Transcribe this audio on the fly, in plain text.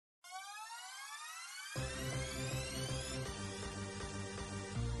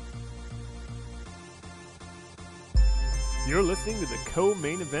You're listening to the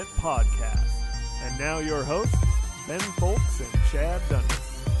Co-Main Event Podcast. And now your hosts, Ben Folks and Chad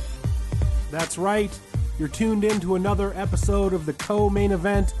Dundas. That's right. You're tuned in to another episode of the Co-Main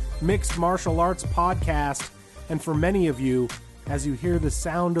Event Mixed Martial Arts Podcast. And for many of you, as you hear the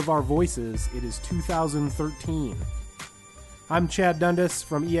sound of our voices, it is 2013. I'm Chad Dundas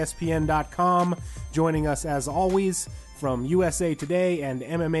from ESPN.com, joining us as always from USA Today and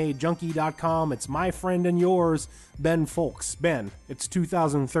MMAJunkie.com. It's my friend and yours, Ben Folks. Ben, it's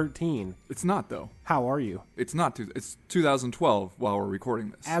 2013. It's not, though. How are you? It's not. It's 2012 while we're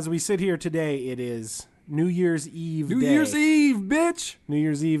recording this. As we sit here today, it is New Year's Eve New day. Year's Eve, bitch! New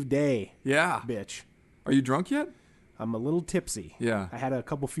Year's Eve day, Yeah. bitch. Are you drunk yet? I'm a little tipsy. Yeah. I had a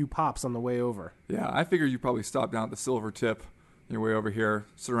few pops on the way over. Yeah, I figure you probably stopped down at the Silver Tip on your way over here,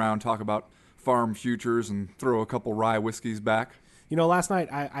 sit around, talk about farm futures, and throw a couple rye whiskeys back. You know, last night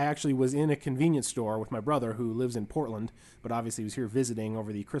I actually was in a convenience store with my brother who lives in Portland, but obviously was here visiting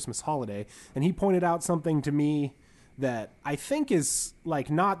over the Christmas holiday, and he pointed out something to me that I think is like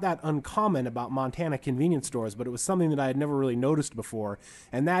not that uncommon about Montana convenience stores, but it was something that I had never really noticed before,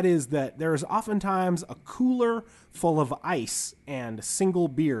 and that is that there's oftentimes a cooler full of ice and single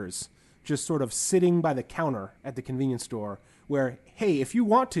beers just sort of sitting by the counter at the convenience store where, hey, if you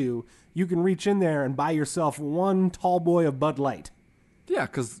want to, you can reach in there and buy yourself one tall boy of Bud Light. Yeah,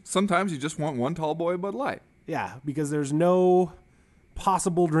 because sometimes you just want one tall boy of Bud Light. Yeah, because there's no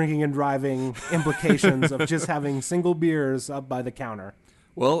possible drinking and driving implications of just having single beers up by the counter.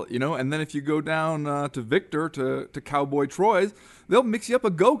 Well, you know, and then if you go down to Victor, to Cowboy Troy's, they'll mix you up a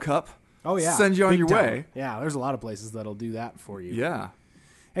Go Cup. Oh, yeah. Send you on Big your time. way. Yeah, there's a lot of places that'll do that for you. Yeah.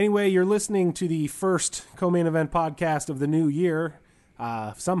 Anyway, you're listening to the first Co-Main Event podcast of the new year.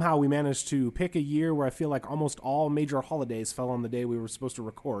 Somehow we managed to pick a year where I feel like almost all major holidays fell on the day we were supposed to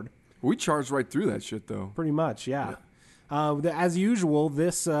record. We charged right through that shit, though. Pretty much, yeah. As usual,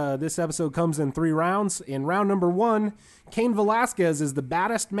 this episode comes in 3 rounds. In round number 1, Cain Velasquez is the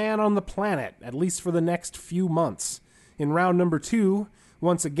baddest man on the planet, at least for the next few months. In round number 2,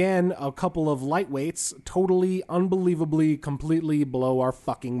 once again, a couple of lightweights totally, unbelievably, completely blow our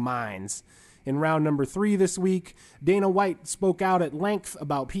fucking minds. In round number 3 this week, Dana White spoke out at length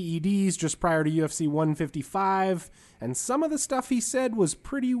about PEDs just prior to UFC 155, and some of the stuff he said was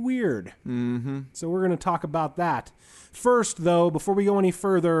pretty weird. Mm-hmm. So we're going to talk about that. First, though, before we go any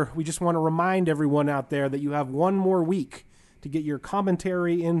further, we just want to remind everyone out there that you have one more week to get your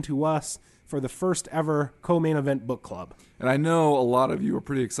commentary into us for the first ever Co-Main Event Book Club. And I know a lot of you are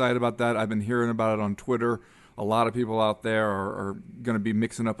pretty excited about that. I've been hearing about it on Twitter. A lot of people out there are going to be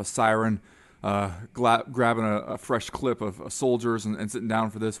mixing up a siren, grabbing a fresh clip of soldiers and sitting down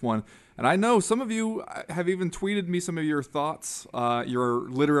for this one. And I know some of you have even tweeted me some of your thoughts, your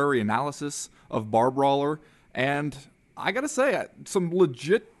literary analysis of Bar Brawler. And I got to say, some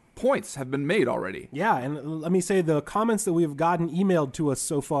legit points have been made already. Yeah, and let me say the comments that we've gotten emailed to us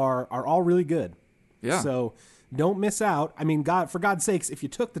so far are all really good. Yeah. So don't miss out. I mean, for God's sakes, if you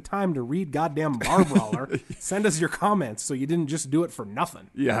took the time to read goddamn Bar Brawler, send us your comments so you didn't just do it for nothing.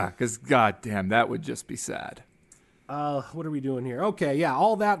 Yeah, because goddamn, that would just be sad. What are we doing here? Okay, yeah,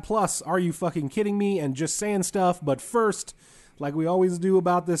 all that plus Are You Fucking Kidding Me? And just saying stuff. But first, like we always do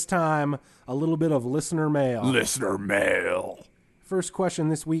about this time, a little bit of listener mail. Listener mail. First question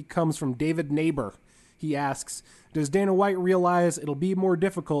this week comes from David Neighbor. He asks, does Dana White realize it'll be more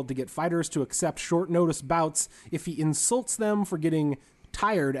difficult to get fighters to accept short notice bouts if he insults them for getting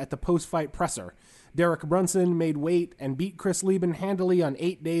tired at the post-fight presser? Derek Brunson made weight and beat Chris Lieben handily on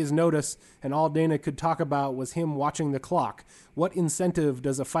 8 days' notice, and all Dana could talk about was him watching the clock. What incentive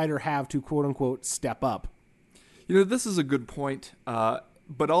does a fighter have to, quote-unquote, step up? You know, this is a good point,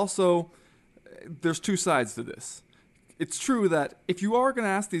 but also there's two sides to this. It's true that if you are going to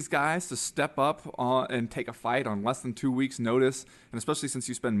ask these guys to step up and take a fight on less than 2 weeks' notice, and especially since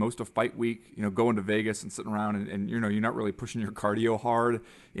you spend most of fight week, you know, going to Vegas and sitting around and you know, you're not really pushing your cardio hard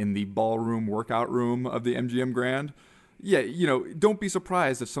in the ballroom workout room of the MGM Grand, yeah, you know, don't be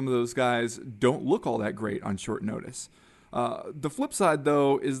surprised if some of those guys don't look all that great on short notice. The flip side,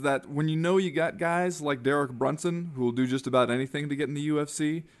 though, is that when you know you got guys like Derek Brunson who will do just about anything to get in the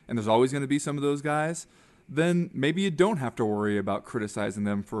UFC, and there's always going to be some of those guys, then maybe you don't have to worry about criticizing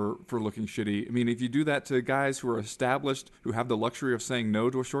them for looking shitty. I mean, if you do that to guys who are established, who have the luxury of saying no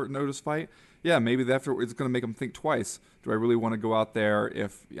to a short notice fight, yeah, maybe it's going to make them think twice. Do I really want to go out there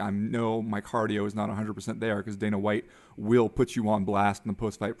if I know my cardio is not 100% there? Because Dana White will put you on blast in the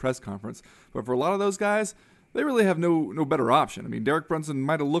post-fight press conference. But for a lot of those guys, they really have no better option. I mean, Derek Brunson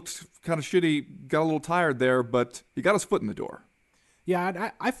might have looked kind of shitty, got a little tired there, but he got his foot in the door.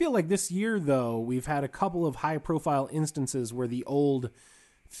 Yeah, I feel like this year, though, we've had a couple of high-profile instances where the old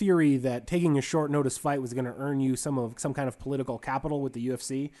theory that taking a short notice fight was going to earn you some kind of political capital with the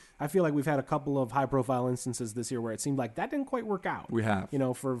UFC. I feel like we've had a couple of high profile instances this year where it seemed like that didn't quite work out. We have.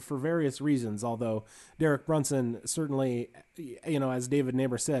 For various reasons, although Derek Brunson certainly, as David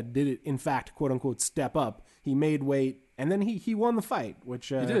Neighbor said, did it in fact, quote unquote, step up. He made weight and then he won the fight, which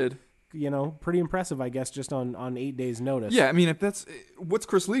he did. Pretty impressive, I guess, just on 8 days' notice. Yeah, I mean, what's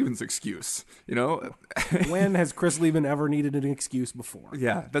Chris Lieben's excuse? When has Chris Lieben ever needed an excuse before?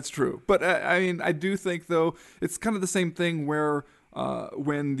 Yeah, that's true. But I do think though it's kind of the same thing where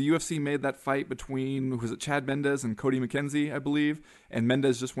when the UFC made that fight between was it Chad Mendes and Cody McKenzie, I believe, and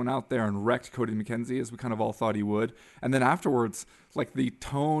Mendes just went out there and wrecked Cody McKenzie as we kind of all thought he would, and then afterwards, like the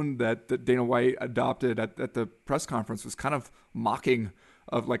tone that Dana White adopted at the press conference was kind of mocking.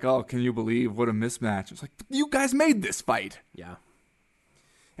 Of like, oh, can you believe what a mismatch? It's like, you guys made this fight. Yeah.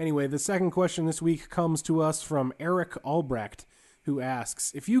 Anyway, the second question this week comes to us from Eric Albrecht, who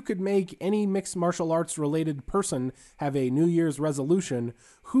asks, if you could make any mixed martial arts related person have a New Year's resolution,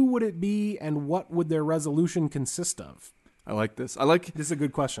 who would it be and what would their resolution consist of? I like this. This is a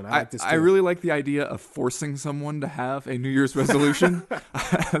good question. I like this too. I really like the idea of forcing someone to have a New Year's resolution.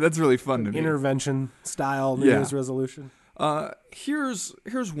 That's really fun to me. Intervention style New Year's resolution. Here's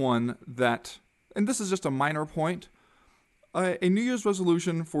one that, and this is just a minor point, a New Year's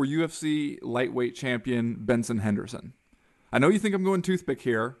resolution for UFC lightweight champion Benson Henderson. I know you think I'm going toothpick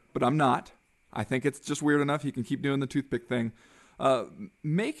here, but I'm not. I think it's just weird enough he can keep doing the toothpick thing.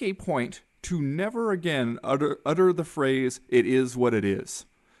 Make a point to never again utter the phrase, it is what it is.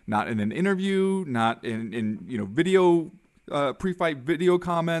 Not in an interview, not in video, pre-fight video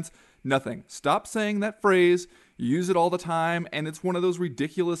comments, nothing. Stop saying that phrase. You use it all the time, and it's one of those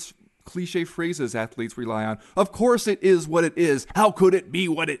ridiculous cliche phrases athletes rely on. Of course it is what it is. How could it be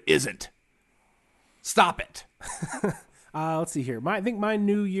what it isn't? Stop it. Let's see here. I think my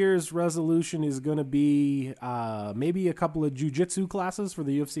New Year's resolution is going to be maybe a couple of jiu-jitsu classes for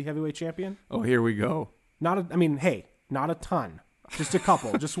the UFC heavyweight champion. Oh, here we go. Not a ton. Just a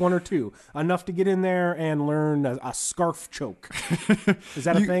couple, just one or two. Enough to get in there and learn a scarf choke. Is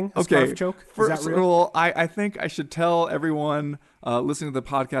that a thing? Scarf choke? Is that real? First of all, I think I should tell everyone listening to the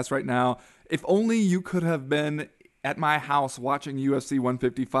podcast right now, if only you could have been at my house watching UFC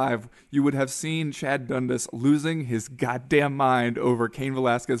 155, you would have seen Chad Dundas losing his goddamn mind over Cain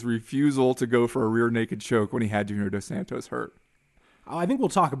Velasquez's refusal to go for a rear naked choke when he had Junior Dos Santos hurt. I think we'll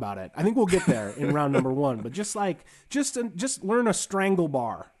talk about it. I think we'll get there in round number 1. But just learn a strangle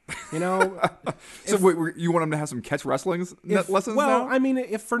bar, So wait, you want him to have some catch wrestling lessons well, now? I mean,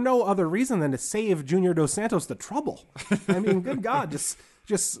 if for no other reason than to save Junior Dos Santos the trouble. I mean, good God,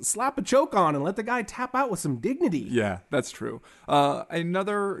 just slap a choke on and let the guy tap out with some dignity. Yeah, that's true.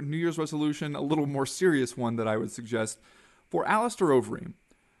 Another New Year's resolution, a little more serious one that I would suggest for Alistair Overeem.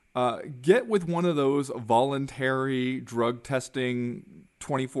 Get with one of those voluntary drug testing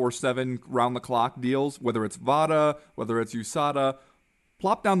 24/7 round the clock deals, whether it's VADA, whether it's USADA.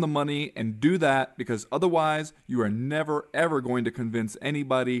 Plop down the money and do that, because otherwise you are never ever going to convince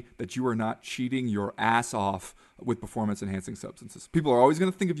anybody that you are not cheating your ass off with performance enhancing substances. People are always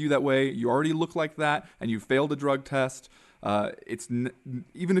going to think of you that way. You already look like that and you failed a drug test.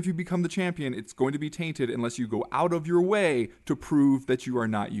 Even if you become the champion, it's going to be tainted unless you go out of your way to prove that you are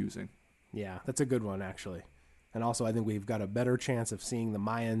not using. Yeah, that's a good one, actually. And also, I think we've got a better chance of seeing the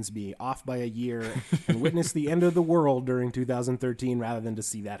Mayans be off by a year and witness the end of the world during 2013 rather than to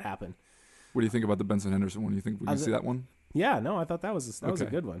see that happen. What do you think about the Benson Henderson one? You think we can see that one? Yeah, no, I thought that was a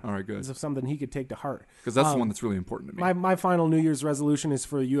good one. All right, good. It's something he could take to heart. Because that's the one that's really important to me. My final New Year's resolution is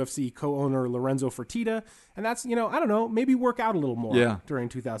for UFC co-owner Lorenzo Fertitta, and that's, I don't know, maybe work out a little more during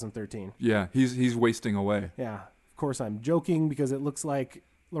 2013. Yeah, he's wasting away. Yeah, of course I'm joking because it looks like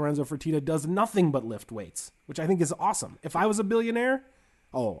Lorenzo Fertitta does nothing but lift weights, which I think is awesome. If I was a billionaire,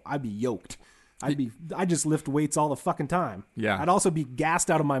 I'd be yoked. I'd just lift weights all the fucking time. Yeah. I'd also be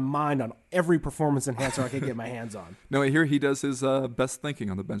gassed out of my mind on every performance enhancer I could get my hands on. No, here he does his best thinking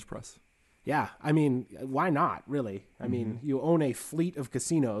on the bench press. Yeah, I mean, why not, really? I mean, you own a fleet of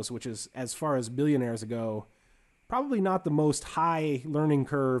casinos, which is, as far as billionaires go, probably not the most high learning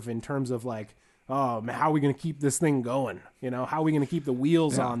curve in terms of like, oh, man, how are we going to keep this thing going? How are we going to keep the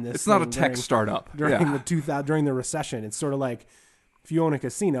wheels on this? It's not a tech startup. During the recession, it's sort of like, if you own a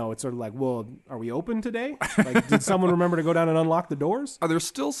casino, it's sort of like, well, are we open today? Like, did someone remember to go down and unlock the doors? Are there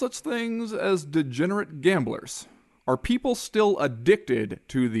still such things as degenerate gamblers? Are people still addicted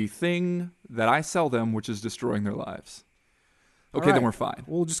to the thing that I sell them, which is destroying their lives? Okay, then we're fine.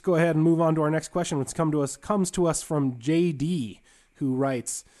 We'll just go ahead and move on to our next question, which comes to us from JD, who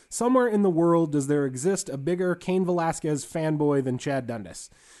writes, somewhere in the world does there exist a bigger Cain Velasquez fanboy than Chad Dundas?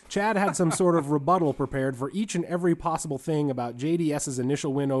 Chad had some sort of rebuttal prepared for each and every possible thing about JDS's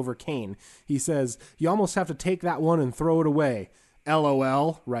initial win over Cain. He says, you almost have to take that one and throw it away.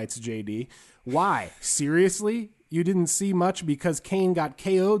 LOL, writes JD. Why? Seriously? You didn't see much because Cain got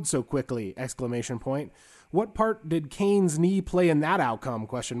KO'd so quickly! Exclamation point. What part did Cain's knee play in that outcome?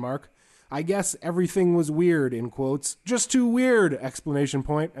 Question mark. I guess everything was weird, in quotes. Just too weird! Exclamation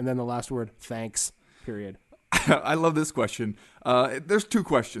point. And then the last word, thanks. Period. I love this question. There's two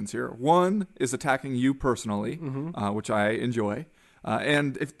questions here. One is attacking you personally, which I enjoy.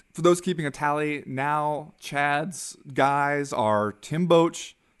 And if for those keeping a tally, now Chad's guys are Tim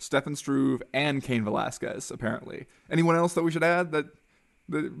Boetsch, Stefan Struve, and Cain Velasquez, apparently. Anyone else that we should add that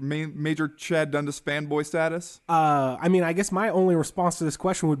the major Chad Dundas fanboy status? I mean, I guess my only response to this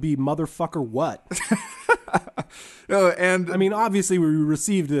question would be, motherfucker, what? And I mean, obviously we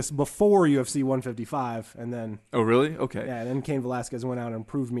received this before UFC 155, and then... Oh, really? Okay. Yeah, and then Cain Velasquez went out and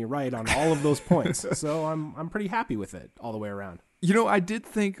proved me right on all of those points. So I'm pretty happy with it all the way around. You know, I did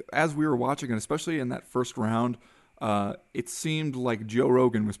think as we were watching, and especially in that first round, it seemed like Joe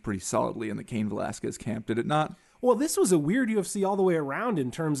Rogan was pretty solidly in the Cain Velasquez camp, did it not? Well, this was a weird UFC all the way around in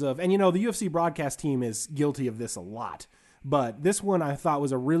terms of, and you know, the UFC broadcast team is guilty of this a lot, but this one I thought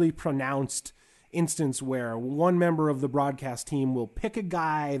was a really pronounced instance where one member of the broadcast team will pick a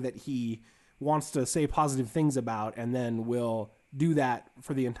guy that he wants to say positive things about and then will do that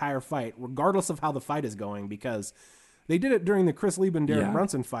for the entire fight, regardless of how the fight is going, because they did it during the Chris Lieben-Derek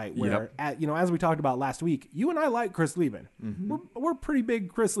Brunson fight where, as we talked about last week, you and I like Chris Lieben. Mm-hmm. We're pretty big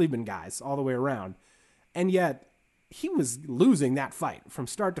Chris Lieben guys all the way around. And yet he was losing that fight from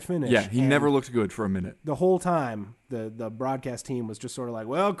start to finish. Yeah, he never looked good for a minute. The whole time, the broadcast team was just sort of like,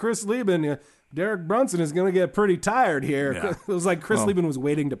 well, Chris Lieben, Derek Brunson is going to get pretty tired here. Yeah. It was like Chris Lieben was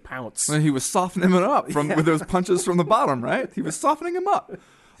waiting to pounce. Well, he was softening him up with those punches from the bottom, right? He was softening him up.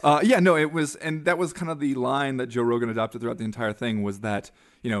 It was, and that was kind of the line that Joe Rogan adopted throughout the entire thing was that,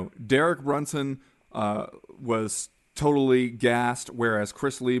 Derek Brunson was totally gassed, whereas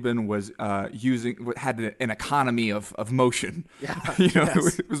Chris Lieben was had an economy of motion. Yeah,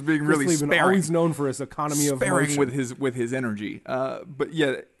 it was being Chris really Lieben, sparing, always known for his economy of motion, with his energy. But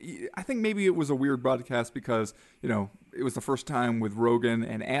yeah, I think maybe it was a weird broadcast because it was the first time with Rogan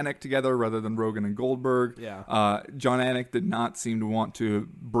and Anik together rather than Rogan and Goldberg. Yeah. John Anik did not seem to want to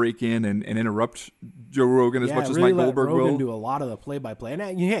break in and interrupt Joe Rogan as much as really Mike Goldberg let Rogan will. do a lot of the play-by-play. And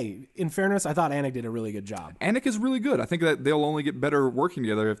hey, in fairness, I thought Anik did a really good job. Anik is really good. I think that they'll only get better working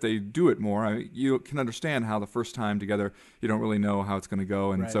together if they do it more. You can understand how the first time together you don't really know how it's going to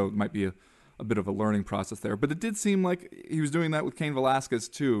go, and so it might be a bit of a learning process there. But it did seem like he was doing that with Cain Velasquez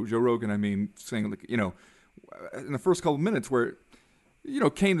too. Joe Rogan, saying in the first couple of minutes where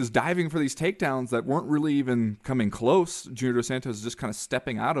Cain is diving for these takedowns that weren't really even coming close. Junior Dos Santos is just kind of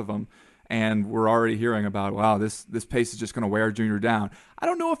stepping out of them. And we're already hearing about, wow, this pace is just going to wear Junior down. I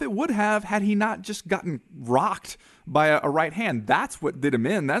don't know if it would have had he not just gotten rocked by a right hand. That's what did him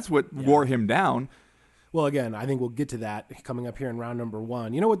in. That's what wore him down. Well, again, I think we'll get to that coming up here in round number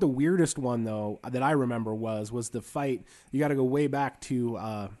 1. You know what the weirdest one, though, that I remember was the fight. You got to go way back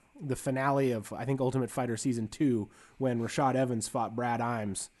to the finale of, I think, Ultimate Fighter Season 2 when Rashad Evans fought Brad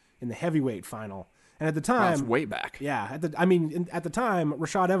Imes in the heavyweight final. And at the time, that's way back. Yeah, at the time,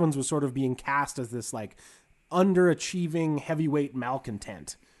 Rashad Evans was sort of being cast as this like underachieving heavyweight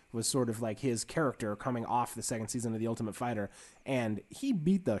malcontent. Was sort of like his character coming off the second season of The Ultimate Fighter, and he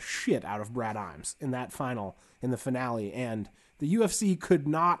beat the shit out of Brad Imes in that final, in the finale. And the UFC could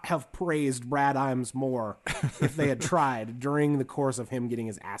not have praised Brad Imes more if they had tried during the course of him getting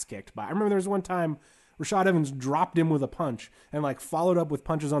his ass kicked by. I remember there was one time Rashad Evans dropped him with a punch and followed up with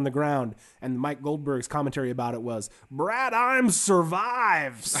punches on the ground. And Mike Goldberg's commentary about it was, Brad Imes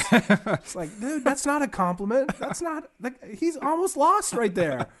survives. It's like, dude, that's not a compliment. That's not, he's almost lost right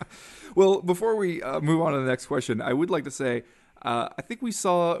there. Well, before we move on to the next question, I would like to say, I think we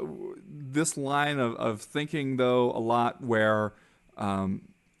saw this line of thinking, though, a lot where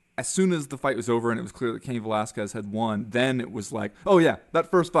as soon as the fight was over and it was clear that Cain Velasquez had won, then it was like, oh yeah,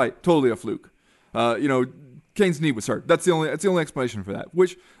 that first fight, totally a fluke. Cain's knee was hurt. That's the only explanation for that.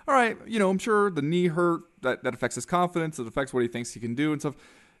 Which, all right, I'm sure the knee hurt. That affects his confidence. It affects what he thinks he can do and stuff.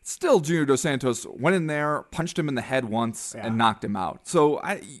 Still, Junior Dos Santos went in there, punched him in the head once, and knocked him out.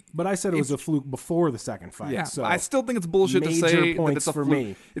 But I said it was a fluke before the second fight. Yeah, so I still think it's bullshit to say that it's a fluke.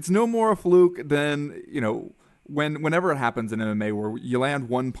 Me. It's no more a fluke than whenever it happens in MMA where you land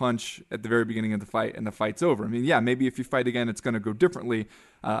one punch at the very beginning of the fight and the fight's over. I mean, yeah, maybe if you fight again, it's going to go differently.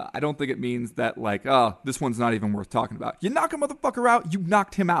 I don't think it means that, like, oh, this one's not even worth talking about. You knock a motherfucker out, you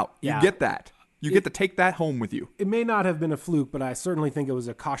knocked him out. Yeah. You get that. You get to take that home with you. It may not have been a fluke, but I certainly think it was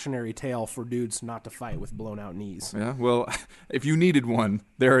a cautionary tale for dudes not to fight with blown out knees. Yeah, well, if you needed one,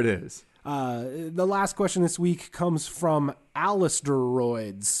 there it is. The last question this week comes from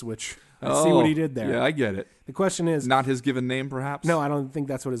Alisteroids, which I see what he did there. Yeah, I get it. The question is... Not his given name, perhaps? No, I don't think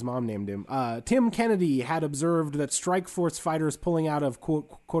that's what his mom named him. Tim Kennedy had observed that Strikeforce fighters pulling out of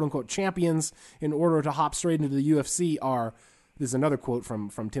quote-unquote champions in order to hop straight into the UFC are... This is another quote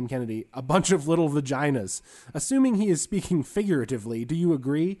from Tim Kennedy. A bunch of little vaginas. Assuming he is speaking figuratively, do you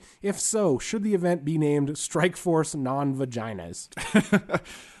agree? If so, should the event be named Strikeforce Non-Vaginas?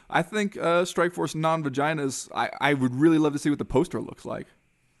 I think Strikeforce Non-Vaginas, I would really love to see what the poster looks like.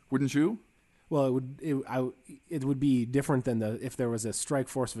 Wouldn't you? Well, it would be different than if there was a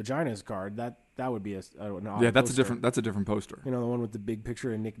Strikeforce Vaginas card. That would be an odd yeah, that's poster. a different poster. You know, the one with the big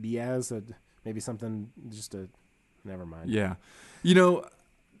picture of Nick Diaz. Maybe something just a... Never mind. Yeah. You know,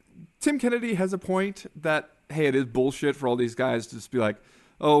 Tim Kennedy has a point that, hey, it is bullshit for all these guys to just be like,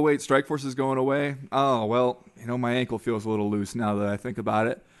 oh, wait, Strikeforce is going away. Oh, well, you know, my ankle feels a little loose now that I think about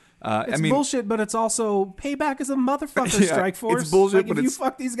it. It's bullshit, but it's also payback as a motherfucker, yeah, Strikeforce. It's bullshit, like, if you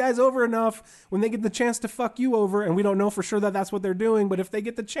fuck these guys over enough, when they get the chance to fuck you over, and we don't know for sure that that's what they're doing, but if they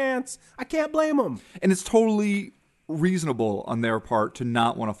get the chance, I can't blame them. And it's totally reasonable on their part to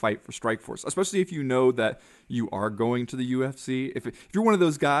not want to fight for Strikeforce, especially if you know that you are going to the UFC. If you're one of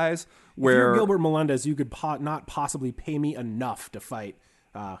those guys where... If you're Gilbert Melendez, you could not possibly pay me enough to fight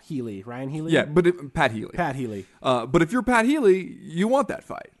Healy. Ryan Healy? Yeah, but Pat Healy. Pat Healy. But if you're Pat Healy, you want that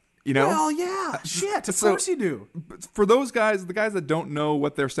fight. You know? Well, yeah. Shit, of course you do. For those guys, the guys that don't know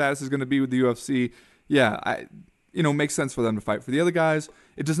what their status is going to be with the UFC, yeah, makes sense for them to fight. For the other guys,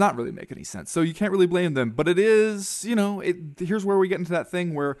 it does not really make any sense. So you can't really blame them. But it is, here's where we get into that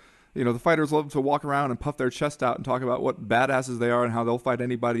thing where, the fighters love to walk around and puff their chest out and talk about what badasses they are and how they'll fight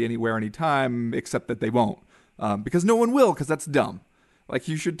anybody, anywhere, anytime, except that they won't. Because no one will, because that's dumb. Like,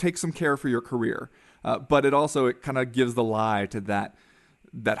 you should take some care for your career. But it kind of gives the lie to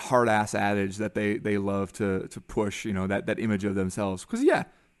that hard-ass adage that they love to push, that image of themselves. Because, yeah,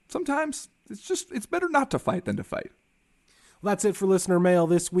 sometimes it's better not to fight than to fight. Well, that's it for listener mail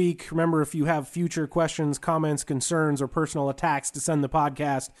this week. Remember, if you have future questions, comments, concerns, or personal attacks to send the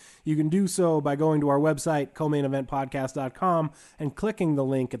podcast, you can do so by going to our website, co-maineventpodcast.com, and clicking the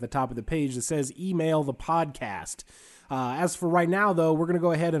link at the top of the page that says email the podcast. As for right now, though, we're going to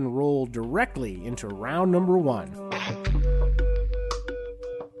go ahead and roll directly into round number 1.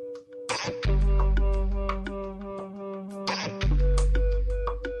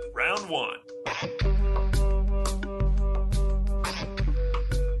 Round 1.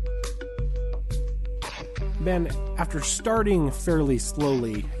 Ben, after starting fairly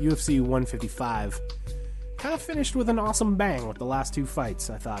slowly, UFC 155 kind of finished with an awesome bang with the last 2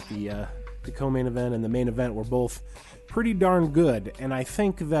 fights. I thought the co-main event and the main event were both pretty darn good, and I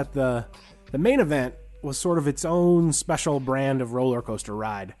think that the main event was sort of its own special brand of roller coaster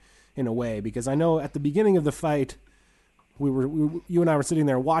ride in a way, because I know at the beginning of the fight, you and I were sitting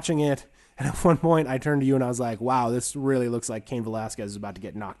there watching it, and at one point I turned to you and I was like, wow, this really looks like Cain Velasquez is about to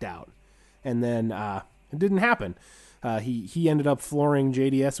get knocked out. And then it didn't happen. He ended up flooring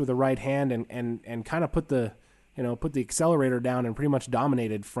JDS with a right hand and kind of put the accelerator down and pretty much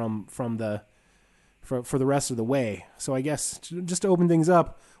dominated for the rest of the way. So I guess just to open things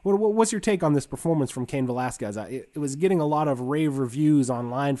up, what's your take on this performance from Cain Velasquez? It was getting a lot of rave reviews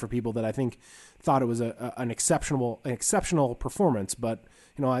online for people that I think thought it was an exceptional performance. But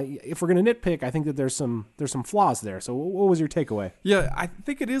if we're going to nitpick, I think that there's some flaws there. So what was your takeaway? Yeah, I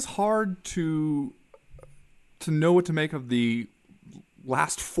think it is hard to know what to make of the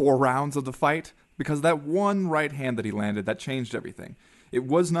last 4 rounds of the fight, because that one right hand that he landed, that changed everything. It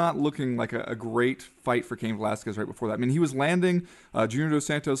was not looking like a great fight for Cain Velasquez right before that. I mean, he was landing. Junior Dos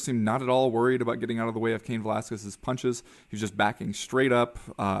Santos seemed not at all worried about getting out of the way of Cain Velasquez's punches. He was just backing straight up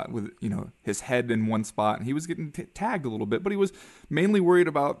with his head in one spot, and he was getting tagged a little bit, but he was mainly worried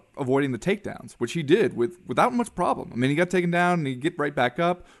about avoiding the takedowns, which he did without much problem. I mean, he got taken down, and he'd get right back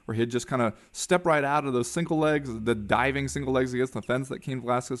up, or he'd just kind of step right out of those single legs, the diving single legs against the fence that Cain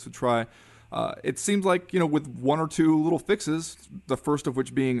Velasquez would try. It seems like, with 1 or 2 little fixes, the first of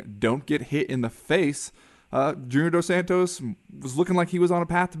which being don't get hit in the face, Junior Dos Santos was looking like he was on a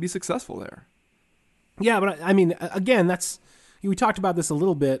path to be successful there. Yeah, but I mean, again, we talked about this a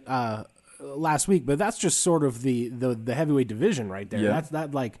little bit last week, but that's just sort of the heavyweight division right there.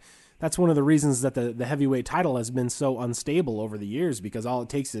 Yeah. that's one of the reasons that the heavyweight title has been so unstable over the years, because all it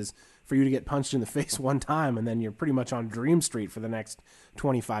takes is for you to get punched in the face one time, and then you're pretty much on Dream Street for the next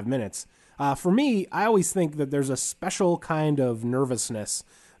 25 minutes. For me, I always think that there's a special kind of nervousness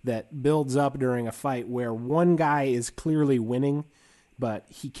that builds up during a fight where one guy is clearly winning, but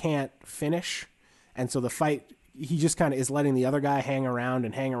he can't finish. And so the fight, he just kind of is letting the other guy hang around.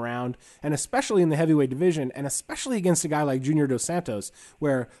 And especially in the heavyweight division, and especially against a guy like Junior Dos Santos,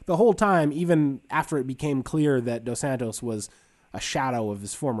 where the whole time, even after it became clear that Dos Santos was a shadow of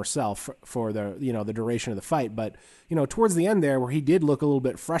his former self for the duration of the fight. But, towards the end there, where he did look a little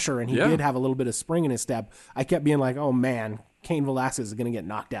bit fresher and he did have a little bit of spring in his step, I kept being like, oh man, Cain Velasquez is going to get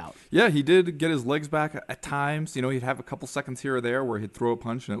knocked out. Yeah, he did get his legs back at times. He'd have a couple seconds here or there where he'd throw a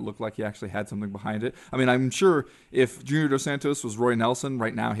punch and it looked like he actually had something behind it. I mean, I'm sure if Junior Dos Santos was Roy Nelson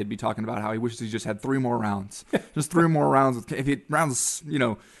right now, he'd be talking about how he wishes he just had 3 more rounds. Just 3 more rounds. If he rounds,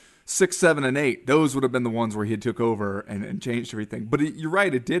 6, 7, and 8, those would have been the ones where he took over and changed everything. But you're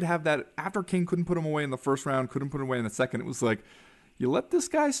right, it did have that. After Cain couldn't put him away in the first round, couldn't put him away in the second, it was like, you let this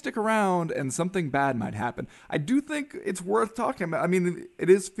guy stick around and something bad might happen. I do think it's worth talking about. I mean, it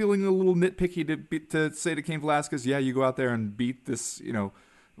is feeling a little nitpicky to say to Cain Velasquez, yeah, you go out there and beat this,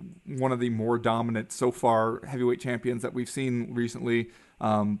 one of the more dominant so far heavyweight champions that we've seen recently.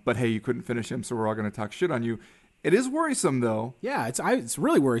 But hey, you couldn't finish him, so we're all going to talk shit on you. It is worrisome, though. Yeah, it's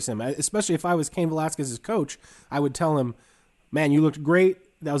really worrisome, especially if I was Cain Velasquez's coach. I would tell him, man, you looked great.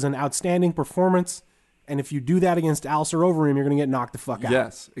 That was an outstanding performance. And if you do that against Alistair Overeem, you're going to get knocked the fuck out.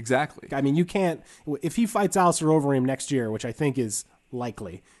 Yes, exactly. I mean, you can't. If he fights Alistair Overeem next year, which I think is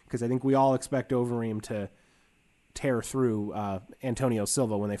likely, because I think we all expect Overeem to tear through Antonio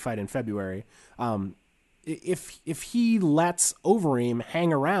Silva when they fight in February. If he lets Overeem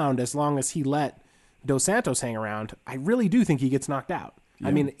hang around as long as he let Dos Santos hang around, I really do think he gets knocked out. Yeah.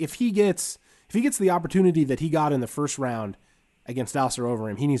 I mean, if he gets the opportunity that he got in the first round against Alistair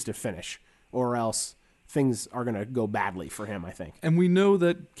Overeem, he needs to finish, or else things are going to go badly for him, I think. And we know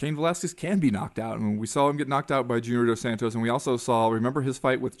that Cain Velasquez can be knocked out. I mean, we saw him get knocked out by Junior Dos Santos, and we also remember his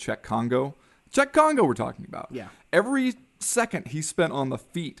fight with Cheick Kongo? Cheick Kongo we're talking about. Yeah. Every second he spent on the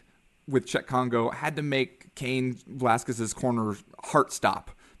feet with Cheick Kongo had to make Cain Velasquez's corner heart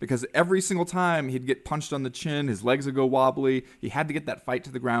stop, because every single time he'd get punched on the chin, his legs would go wobbly. He had to get that fight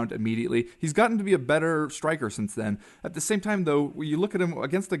to the ground immediately. He's gotten to be a better striker since then. At the same time, though, when you look at him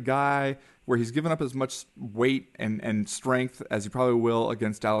against a guy where he's given up as much weight and strength as he probably will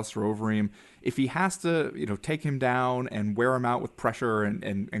against Alistair Overeem, if he has to take him down and wear him out with pressure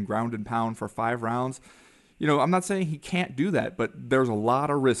and ground and pound for 5 rounds, I'm not saying he can't do that, but there's a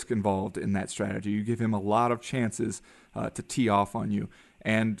lot of risk involved in that strategy. You give him a lot of chances to tee off on you.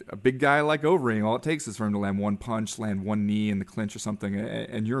 And a big guy like Overeem, all it takes is for him to land one punch, land one knee in the clinch or something,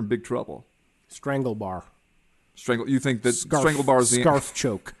 and you're in big trouble. Strangle bar. You think that strangle bar is the scarf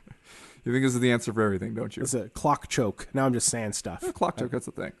choke? You think this is the answer for everything, don't you? It's a clock choke. Now I'm just saying stuff. Clock choke, that's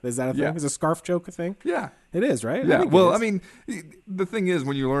a thing. Is that a thing? Yeah. Is a scarf choke a thing? Yeah. It is, right? Yeah. Well, I mean, the thing is,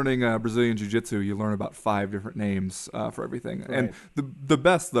 when you're learning Brazilian Jiu-Jitsu, you learn about 5 different names for everything. Right. And the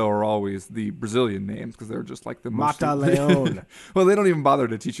best, though, are always the Brazilian names, because they're just like the most... Mata Leon. Well, they don't even bother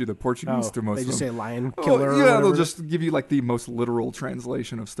to teach you the Portuguese to most of them. They just say lion killer. Yeah, they'll just give you like the most literal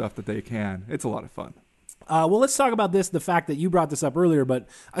translation of stuff that they can. It's a lot of fun. Well, let's talk about the fact that you brought this up earlier, but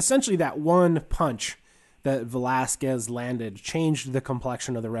essentially that one punch that Velasquez landed changed the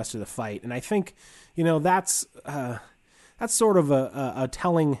complexion of the rest of the fight. And I think, that's sort of a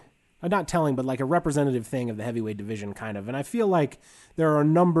telling, not telling, but like a representative thing of the heavyweight division kind of. And I feel like there are a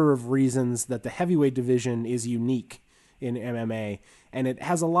number of reasons that the heavyweight division is unique in MMA, and it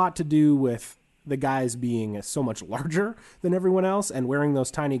has a lot to do with the guys being so much larger than everyone else and wearing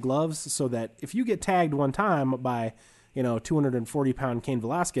those tiny gloves, so that if you get tagged one time by, 240-pound Cain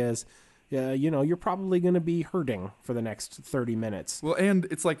Velasquez, you're probably going to be hurting for the next 30 minutes. Well, and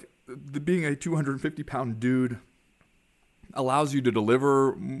it's like being a 250-pound dude allows you to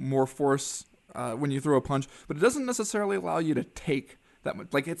deliver more force when you throw a punch, but it doesn't necessarily allow you to take that much.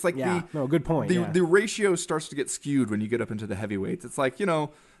 Like, it's like good point. The ratio starts to get skewed when you get up into the heavyweights. It's like,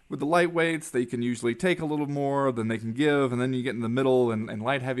 with the lightweights, they can usually take a little more than they can give, and then you get in the middle and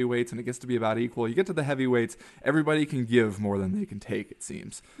light heavyweights, and it gets to be about equal. You get to the heavyweights, everybody can give more than they can take, it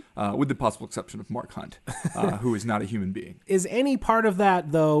seems, with the possible exception of Mark Hunt, who is not a human being. Is any part of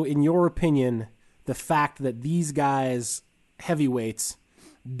that, though, in your opinion, the fact that these guys, heavyweights,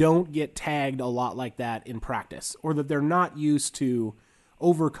 don't get tagged a lot like that in practice, or that they're not used to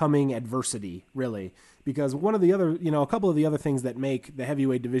overcoming adversity, really? Because one of the other, a couple of the other things that make the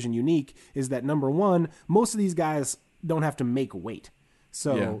heavyweight division unique is that, number one, most of these guys don't have to make weight.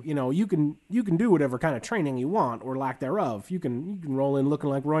 So, Yeah. you can do whatever kind of training you want or lack thereof. You can roll in looking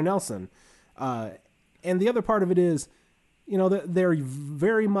like Roy Nelson. And the other part of it is, they're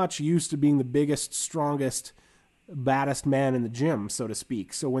very much used to being the biggest, strongest, baddest man in the gym, so to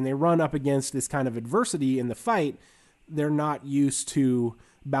speak. So when they run up against this kind of adversity in the fight, they're not used to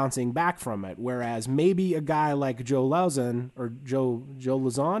bouncing back from it. Whereas maybe a guy like Joe Lauzon or Joe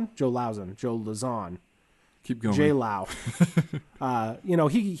Lauzon, Keep going. J Lau,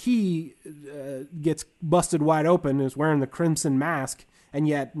 he gets busted wide open, is wearing the crimson mask, and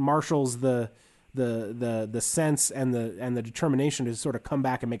yet marshals the sense and the determination to sort of come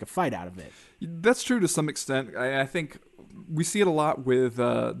back and make a fight out of it. That's true to some extent. I think we see it a lot with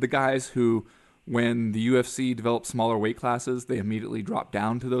the guys who, when the UFC develops smaller weight classes, they immediately drop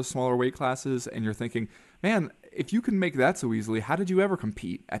down to those smaller weight classes, and you're thinking, man, if you can make that so easily, how did you ever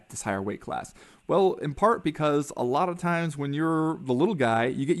compete at this higher weight class? Well, in part because a lot of times when you're the little guy,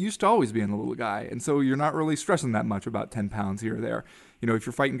 you get used to always being the little guy, and so you're not really stressing that much about 10 pounds here or there. If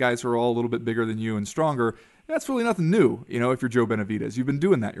you're fighting guys who are all a little bit bigger than you and stronger, that's really nothing new. If you're Joe Benavidez, you've been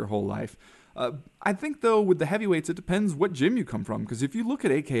doing that your whole life. I think, though, with the heavyweights, it depends what gym you come from. Because if you look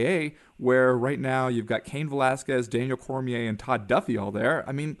at AKA, where right now you've got Cain Velasquez, Daniel Cormier, and Todd Duffy all there,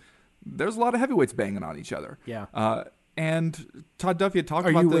 I mean, there's a lot of heavyweights banging on each other. Yeah. And Todd Duffy had talked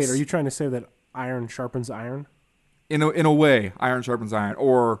about this. Are you trying to say that iron sharpens iron? In a way, iron sharpens iron,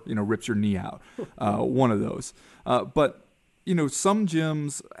 or, rips your knee out. One of those. But, some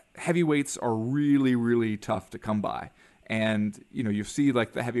gyms, heavyweights are really, really tough to come by. And, you see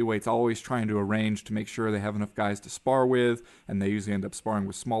like the heavyweights always trying to arrange to make sure they have enough guys to spar with, and they usually end up sparring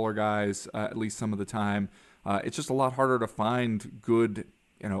with smaller guys, at least some of the time. It's just a lot harder to find good,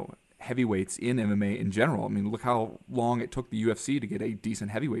 heavyweights in MMA in general. I mean, look how long it took the UFC to get a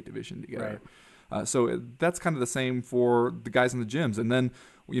decent heavyweight division together. Right. So that's kind of the same for the guys in the gyms. And then,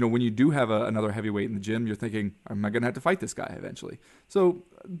 when you do have another heavyweight in the gym, you're thinking, am I going to have to fight this guy eventually? So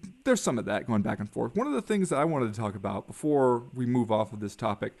there's some of that going back and forth. One of the things that I wanted to talk about before we move off of this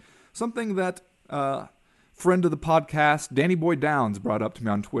topic, something that friend of the podcast, Danny Boy Downs, brought up to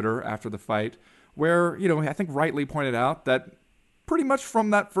me on Twitter after the fight, where, I think rightly pointed out that pretty much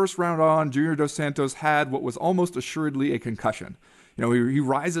from that first round on, Junior Dos Santos had what was almost assuredly a concussion. He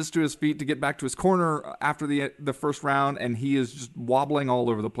rises to his feet to get back to his corner after the first round, and he is just wobbling all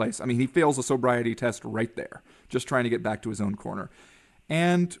over the place. I mean, he fails a sobriety test right there, just trying to get back to his own corner.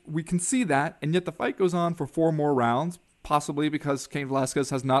 And we can see that, and yet the fight goes on for 4 more rounds, possibly because Cain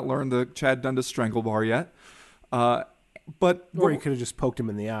Velasquez has not learned the Chad Dundas strangle bar yet. Or he could have just poked him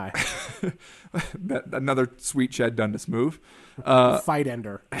in the eye. Another sweet Chad Dundas move. Fight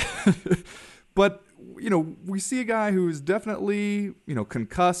ender. But, we see a guy who is definitely,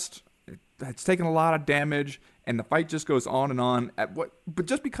 concussed, has taken a lot of damage, and the fight just goes on and on. But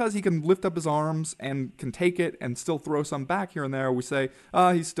just because he can lift up his arms and can take it and still throw some back here and there, we say,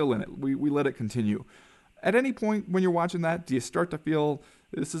 he's still in it. We let it continue. At any point when you're watching that, do you start to feel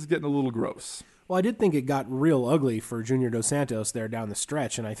this is getting a little gross? Well, I did think it got real ugly for Junior Dos Santos there down the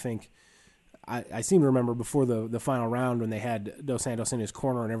stretch, and I think I seem to remember before the final round when they had Dos Santos in his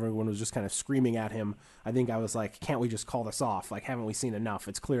corner and everyone was just kind of screaming at him. I think I was like, can't we just call this off? Like, haven't we seen enough?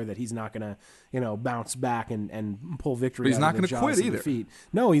 It's clear that he's not going to, bounce back and pull victory. But he's not going to quit either. Defeat.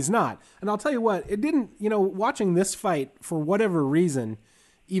 No, he's not. And I'll tell you what, it didn't, watching this fight for whatever reason,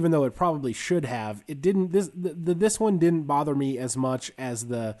 even though it probably should have, it didn't. This one didn't bother me as much as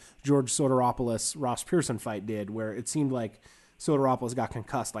the George Soteropoulos Ross Pearson fight did, where it seemed like Soteropoulos got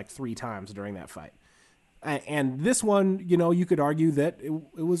concussed like 3 times during that fight. And this one, you could argue that it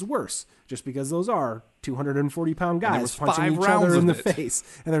was worse, just because those are 240-pound guys punching each other in the face,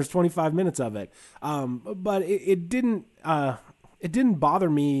 and there's 25 minutes of it. But it didn't bother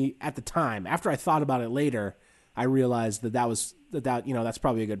me at the time. After I thought about it later, I realized that's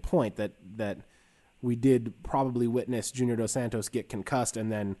probably a good point, that we did probably witness Junior Dos Santos get concussed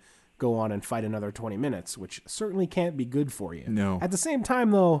and then go on and fight another 20 minutes, which certainly can't be good for you. No. At the same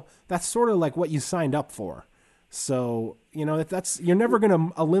time, though, that's sort of like what you signed up for. So, you're never going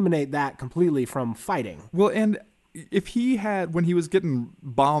to eliminate that completely from fighting. Well, and if he had, when he was getting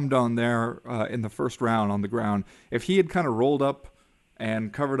bombed on there in the first round on the ground, if he had kind of rolled up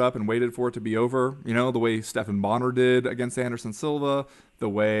and covered up and waited for it to be over, the way Stephan Bonner did against Anderson Silva, the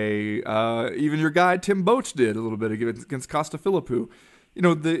way even your guy Tim Boetsch did a little bit against Costa Philippou,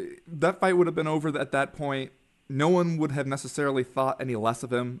 that fight would have been over at that point. No one would have necessarily thought any less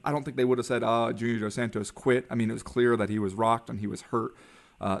of him. I don't think they would have said, Junior Dos Santos quit. I mean, it was clear that he was rocked and he was hurt.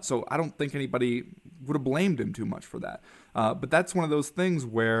 So I don't think anybody would have blamed him too much for that. But that's one of those things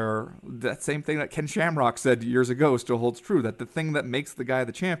where that same thing that Ken Shamrock said years ago still holds true, that the thing that makes the guy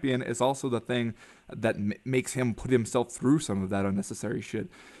the champion is also the thing that makes him put himself through some of that unnecessary shit.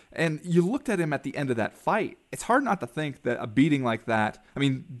 And you looked at him at the end of that fight. It's hard not to think that a beating like that, I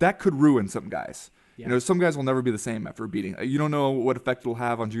mean, that could ruin some guys. Yeah. You know, some guys will never be the same after a beating. You don't know what effect it'll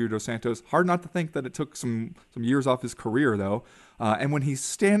have on Junior Dos Santos. Hard not to think that it took some years off his career, though. And when he's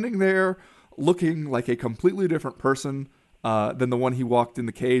standing there looking like a completely different person than the one he walked in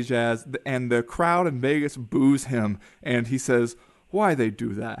the cage as, and the crowd in Vegas boos him, and he says, "Why they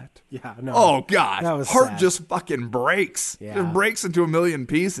do that?" Yeah, no. Oh God, heart sad. just fucking breaks. Yeah. Just breaks into a million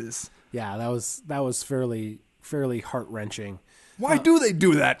pieces. Yeah, that was fairly heart wrenching. Why do they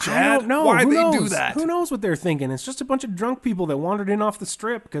do that, Chad? I don't know. Why Who they knows? do that? Who knows what they're thinking? It's just a bunch of drunk people that wandered in off the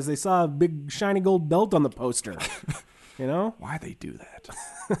strip because they saw a big shiny gold belt on the poster. You know? Why they do that?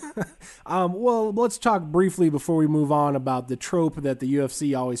 Well, let's talk briefly before we move on about the trope that the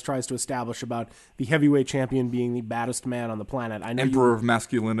UFC always tries to establish about the heavyweight champion being the baddest man on the planet. I know Emperor of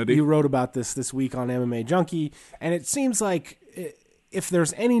masculinity. You wrote about this week on MMA Junkie, and it seems like if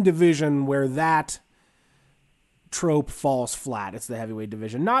there's any division where that trope falls flat, it's the heavyweight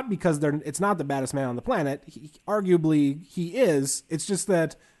division. Not because it's not the baddest man on the planet. Arguably, he is. It's just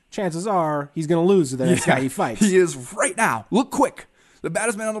that chances are he's going to lose to the next guy he fights. He is right now. Look quick. The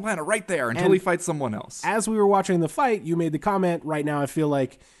baddest man on the planet right there until he fights someone else. As we were watching the fight, you made the comment, right now I feel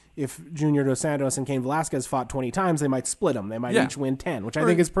like if Junior Dos Santos and Cain Velasquez fought 20 times, they might split them. They might each win 10, which I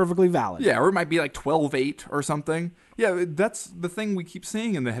think is perfectly valid. Yeah, or it might be like 12-8 or something. Yeah, that's the thing we keep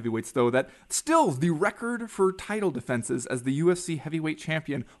seeing in the heavyweights, though, that still the record for title defenses as the UFC heavyweight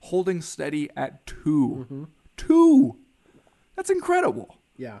champion holding steady at 2. Mm-hmm. 2! That's incredible.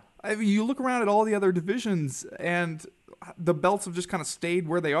 Yeah. I mean, you look around at all the other divisions, and the belts have just kind of stayed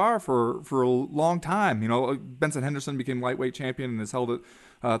where they are for a long time. You know, Benson Henderson became lightweight champion and has held it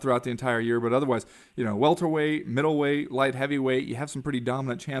throughout the entire year. But otherwise, you know, welterweight, middleweight, light heavyweight, you have some pretty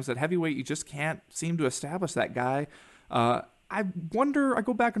dominant champs. At heavyweight, you just can't seem to establish that guy. I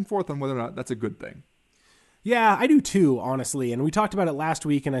go back and forth on whether or not that's a good thing. Yeah, I do too, honestly. And we talked about it last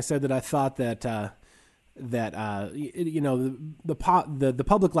week, and I said that I thought that you know, the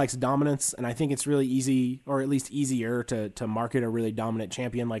public likes dominance, and I think it's really easy, or at least easier, to market a really dominant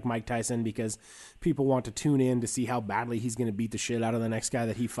champion like Mike Tyson because people want to tune in to see how badly he's going to beat the shit out of the next guy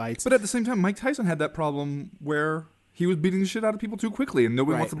that he fights. But at the same time, Mike Tyson had that problem where he was beating the shit out of people too quickly, and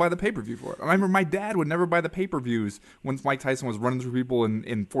nobody wants to buy the pay-per-view for it. I remember my dad would never buy the pay-per-views once Mike Tyson was running through people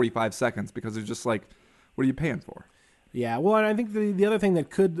in 45 seconds because it's just like, what are you paying for? Yeah, well, and I think the other thing that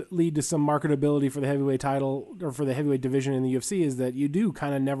could lead to some marketability for the heavyweight title or for the heavyweight division in the UFC is that you do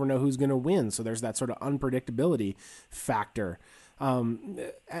kind of never know who's going to win. So there's that sort of unpredictability factor.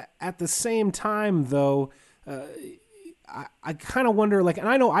 At the same time, though, I kind of wonder, like, and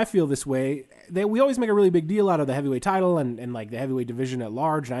I know I feel this way, that we always make a really big deal out of the heavyweight title and like the heavyweight division at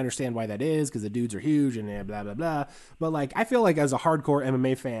large, and I understand why that is, because the dudes are huge and blah, blah, blah. But, like, I feel like as a hardcore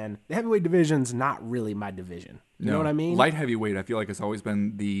MMA fan, the heavyweight division's not really my division. You know what I mean? Light heavyweight, I feel like, has always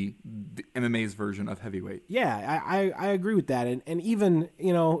been the MMA's version of heavyweight. Yeah, I agree with that. And even,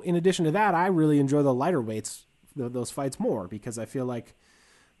 you know, in addition to that, I really enjoy the lighter weights, those fights more, because I feel like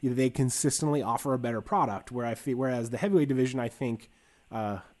they consistently offer a better product. Whereas the heavyweight division, I think,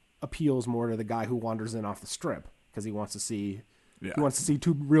 appeals more to the guy who wanders in off the strip because he wants to see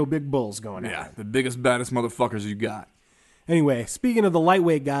two real big bulls going at it. Yeah, the biggest, baddest motherfuckers you got. Anyway, speaking of the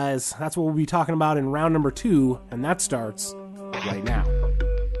lightweight guys, that's what we'll be talking about in round number 2, and that starts right now.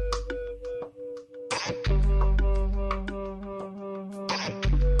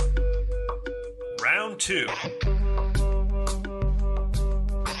 Round 2.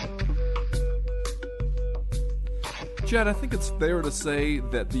 Chad, I think it's fair to say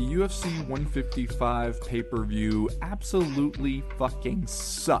that the UFC 155 pay-per-view absolutely fucking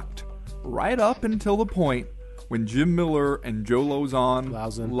sucked. Right up until the point when Jim Miller and Joe Lauzon,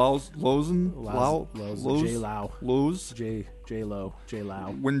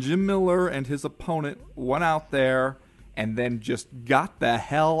 when Jim Miller and his opponent went out there and then just got the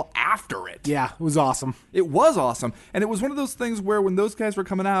hell after it. Yeah, it was awesome. It was awesome. And it was one of those things where when those guys were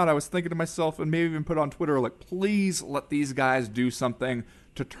coming out, I was thinking to myself, and maybe even put on Twitter, like, please let these guys do something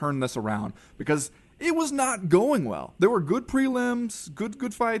to turn this around. Because it was not going well. There were good prelims,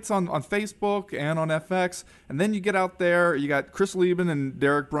 good fights on Facebook and on FX. And then you get out there, you got Chris Lieben and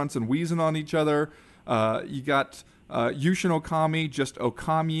Derek Brunson wheezing on each other. You got Yushin Okami just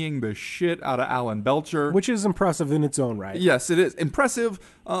Okamiing the shit out of Alan Belcher. Which is impressive in its own right. Yes, it is. Impressive,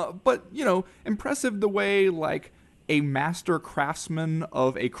 but, you know, impressive the way, like, a master craftsman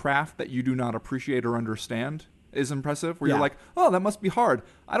of a craft that you do not appreciate or understand is impressive. Where you're like, oh, that must be hard.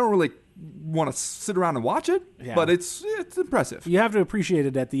 I don't really want to sit around and watch it, but it's impressive. You have to appreciate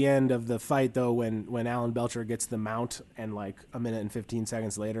it at the end of the fight, though, when Alan Belcher gets the mount and like a minute and 15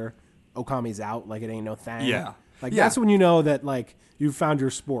 seconds later, Okami's out like it ain't no thing. Yeah. Like that's when you know that like you found your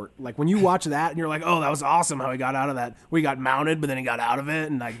sport. Like when you watch that and you're like, oh, that was awesome how he got out of that. We got mounted, but then he got out of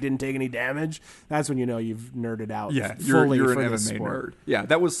it and like didn't take any damage. That's when you know you've nerded out. Yeah, fully you're for an this MMA sport. nerd. Yeah,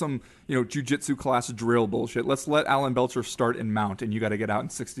 that was some jiu-jitsu class drill bullshit. Let's let Alan Belcher start and mount, and you got to get out in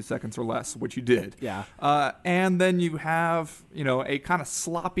 60 seconds or less, which you did. Yeah. And then you have a kind of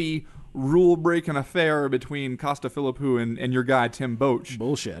sloppy rule-breaking affair between Costa Philippou and your guy Tim Boetsch.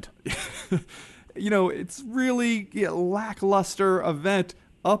 Bullshit. It's really a lackluster event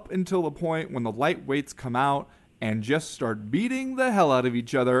up until the point when the lightweights come out and just start beating the hell out of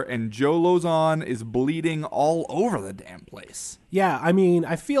each other, and Joe Lauzon is bleeding all over the damn place. Yeah, I mean,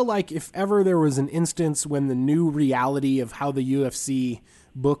 I feel like if ever there was an instance when the new reality of how the UFC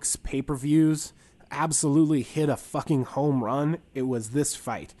books pay-per-views absolutely hit a fucking home run, it was this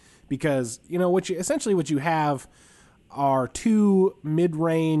fight. Because, what you have are two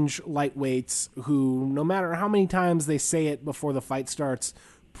mid-range lightweights who, no matter how many times they say it before the fight starts,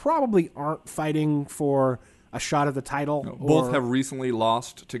 probably aren't fighting for a shot at the title. No, both have recently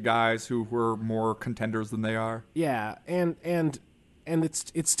lost to guys who were more contenders than they are. Yeah, and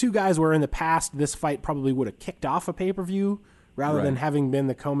it's two guys where in the past this fight probably would have kicked off a pay-per-view rather than having been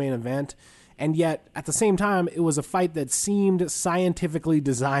the co-main event. And yet, at the same time, it was a fight that seemed scientifically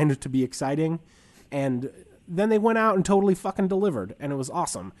designed to be exciting, and then they went out and totally fucking delivered, and it was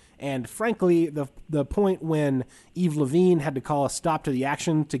awesome. And frankly, the point when Yves Lavigne had to call a stop to the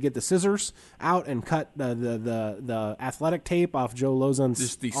action to get the scissors out and cut the athletic tape off Joe Lauzon's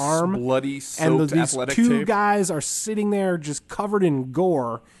just the arm, bloody, soaked these athletic two tape. guys are sitting there just covered in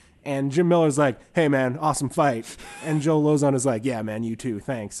gore, and Jim Miller's like, "Hey man, awesome fight," and Joe Lauzon is like, "Yeah man, you too,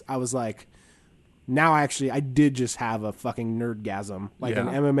 thanks." I was like, now I did just have a fucking nerdgasm, like an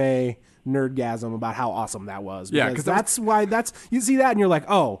MMA nerdgasm about how awesome that was. Yeah, because you see that and you're like,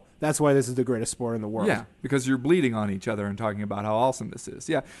 oh, that's why this is the greatest sport in the world. Yeah, because you're bleeding on each other and talking about how awesome this is.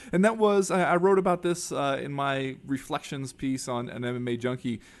 Yeah, and that was I wrote about this in my reflections piece on an MMA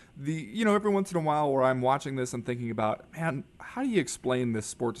Junkie. Every once in a while where I'm watching this and thinking about, man, how do you explain this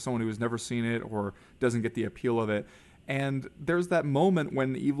sport to someone who has never seen it or doesn't get the appeal of it? And there's that moment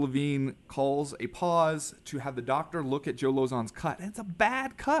when Yves Lavigne calls a pause to have the doctor look at Joe Lauzon's cut. And it's a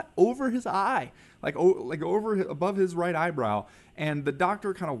bad cut over his eye, like above his right eyebrow. And the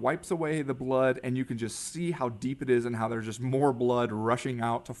doctor kind of wipes away the blood, and you can just see how deep it is and how there's just more blood rushing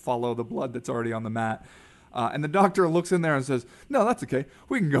out to follow the blood that's already on the mat. And the doctor looks in there and says, "No, that's okay.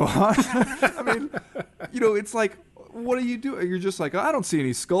 We can go on." I mean, it's like, what do you do? You're just like, I don't see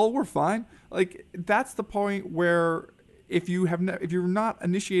any skull. We're fine. Like, that's the point where if you're not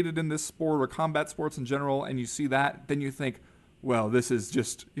initiated in this sport or combat sports in general, and you see that, then you think, well, this is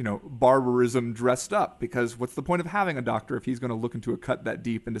just, barbarism dressed up, because what's the point of having a doctor if he's going to look into a cut that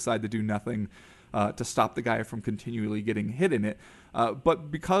deep and decide to do nothing to stop the guy from continually getting hit in it?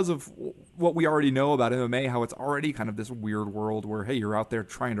 But because of what we already know about MMA, how it's already kind of this weird world where, hey, you're out there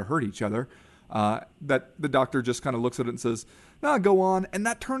trying to hurt each other, that the doctor just kind of looks at it and says, "No, go on." And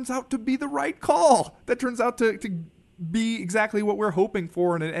that turns out to be the right call. That turns out to be exactly what we're hoping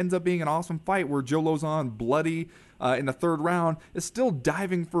for, and it ends up being an awesome fight where Joe Lauzon, bloody in the third round, is still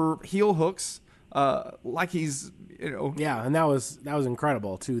diving for heel hooks like he's, Yeah, and that was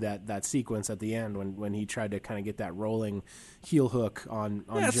incredible too, that sequence at the end when he tried to kind of get that rolling heel hook on Jim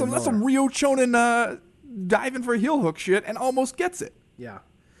Miller. That's some Ryo Chonin diving for heel hook shit and almost gets it. Yeah.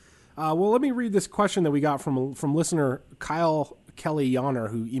 Well, let me read this question that we got from listener Kyle Kelly Yonner,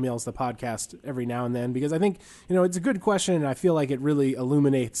 who emails the podcast every now and then, because I think, it's a good question, and I feel like it really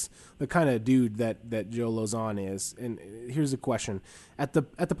illuminates the kind of dude that Joe Lauzon is. And here's the question. At the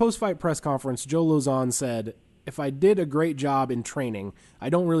post-fight press conference, Joe Lauzon said, "If I did a great job in training, I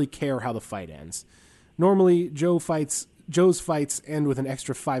don't really care how the fight ends. Normally, Joe's fights end with an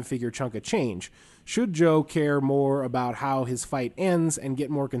extra 5-figure chunk of change. Should Joe care more about how his fight ends and get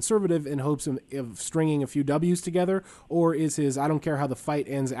more conservative in hopes of stringing a few W's together? Or is his I don't care how the fight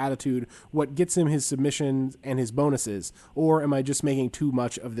ends attitude what gets him his submissions and his bonuses? Or am I just making too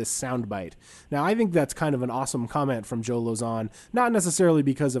much of this soundbite?" Now, I think that's kind of an awesome comment from Joe Lauzon, not necessarily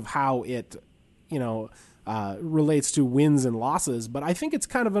because of how it, relates to wins and losses, but I think it's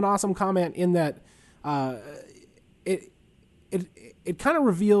kind of an awesome comment in that it kind of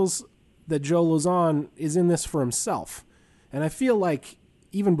reveals that Joe Lauzon is in this for himself. And I feel like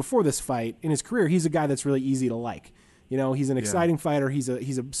even before this fight, in his career, he's a guy that's really easy to like. You know, he's an exciting fighter. He's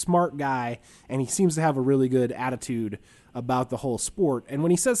a smart guy, and he seems to have a really good attitude about the whole sport. And when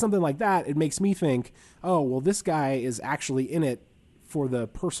he says something like that, it makes me think, oh, well, this guy is actually in it for the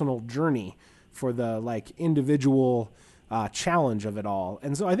personal journey, for the like individual challenge of it all.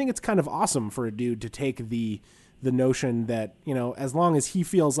 And so I think it's kind of awesome for a dude to take the notion that, you know, as long as he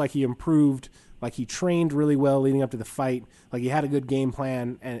feels like he improved, like he trained really well leading up to the fight, like he had a good game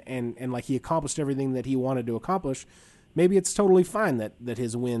plan, and like he accomplished everything that he wanted to accomplish, maybe it's totally fine that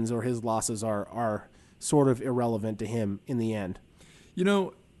his wins or his losses are sort of irrelevant to him in the end. You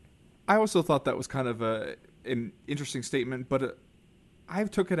know, I also thought that was kind of an interesting statement, but I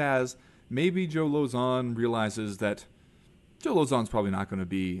took it as maybe Joe Lauzon realizes that Joe Lauzon's probably not going to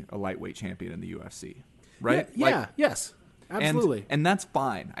be a lightweight champion in the UFC, right? Yes, absolutely. And that's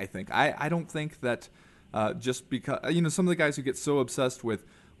fine, I think. I don't think that just because, you know, some of the guys who get so obsessed with,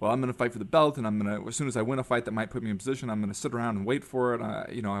 well, I'm going to fight for the belt, and I'm going to, as soon as I win a fight that might put me in position, I'm going to sit around and wait for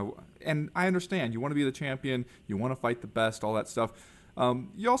it. You know, and I understand. You want to be the champion. You want to fight the best, all that stuff.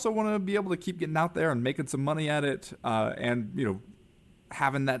 You also want to be able to keep getting out there and making some money at it, and, you know,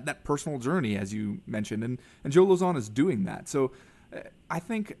 having that personal journey, as you mentioned. And Joe Lauzon is doing that. So I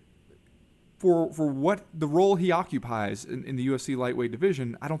think for what the role he occupies in the UFC lightweight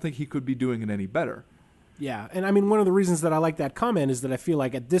division, I don't think he could be doing it any better. Yeah, and I mean, one of the reasons that I like that comment is that I feel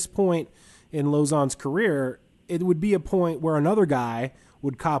like at this point in Lauzon's career, it would be a point where another guy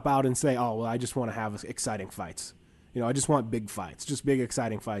would cop out and say, oh, well, I just want to have exciting fights. You know, I just want big fights, just big,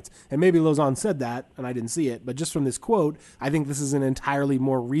 exciting fights. And maybe Lauzon said that, and I didn't see it, but just from this quote, I think this is an entirely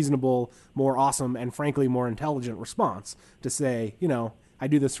more reasonable, more awesome, and frankly more intelligent response to say, you know, I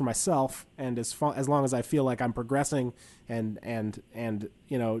do this for myself, and as long as I feel like I'm progressing and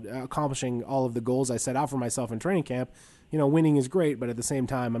you know, accomplishing all of the goals I set out for myself in training camp, you know, winning is great, but at the same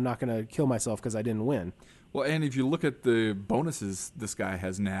time, I'm not going to kill myself because I didn't win. Well, and if you look at the bonuses this guy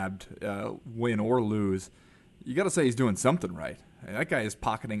has nabbed, win or lose, you got to say he's doing something right. That guy is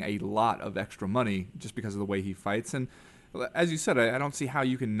pocketing a lot of extra money just because of the way he fights. And as you said, I don't see how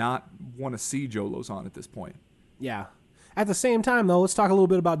you can not want to see Joe Lauzon at this point. Yeah. At the same time, though, let's talk a little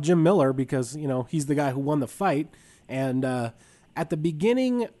bit about Jim Miller because, you know, he's the guy who won the fight. And at the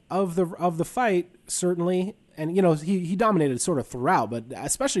beginning of the fight, certainly, and, you know, he dominated sort of throughout, but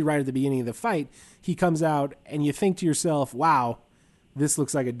especially right at the beginning of the fight, he comes out and you think to yourself, wow, this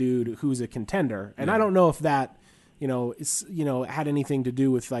looks like a dude who's a contender. And I don't know if that, you know, had anything to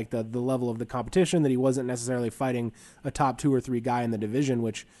do with like the level of the competition, that he wasn't necessarily fighting a top 2 or 3 guy in the division,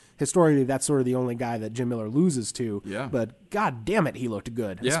 which historically that's sort of the only guy that Jim Miller loses to. Yeah. But God damn it, he looked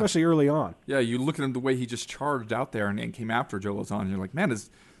good, especially early on. Yeah, you look at him the way he just charged out there and came after Joe Lauzon, and you're like, man,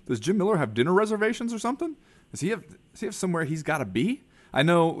 does Jim Miller have dinner reservations or something? Does he have somewhere he's got to be? I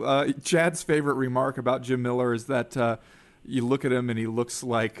know Chad's favorite remark about Jim Miller is that you look at him and he looks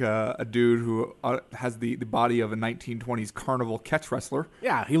like a dude who has the body of a 1920s carnival catch wrestler.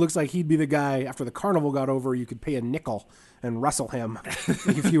 Yeah, he looks like he'd be the guy after the carnival got over, you could pay a nickel and wrestle him.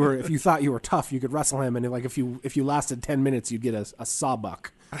 if you thought you were tough, you could wrestle him, and like if you lasted 10 minutes, you'd get a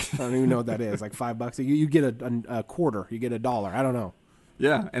sawbuck. I don't even know what that is, like $5. You get a quarter, you get $1. I don't know.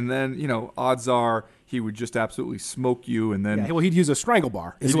 Yeah, and then, you know, odds are he would just absolutely smoke you, and then... Yeah, well, he'd use a strangle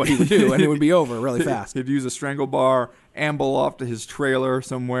bar is what he would do, and it would be over really fast. He'd use a strangle bar, amble off to his trailer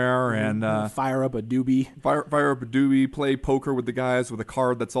somewhere, and... fire up a doobie. Fire up a doobie, play poker with the guys with a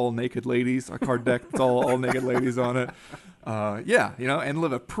card that's all naked ladies, a card deck that's all naked ladies on it. Yeah, you know, and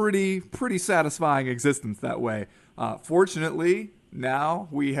live a pretty satisfying existence that way. Fortunately... now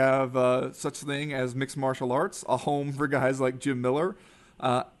we have such a thing as mixed martial arts, a home for guys like Jim Miller.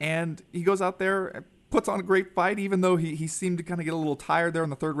 And he goes out there, puts on a great fight, even though he seemed to kind of get a little tired there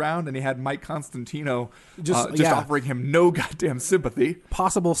in the third round, and he had Mike Constantino just offering him no goddamn sympathy.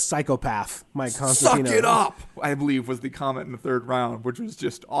 Possible psychopath, Mike Constantino. Suck it up, I believe was the comment in the third round, which was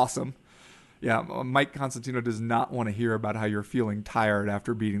just awesome. Yeah, Mike Constantino does not want to hear about how you're feeling tired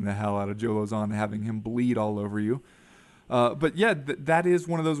after beating the hell out of Joe Lauzon and having him bleed all over you. But yeah, that is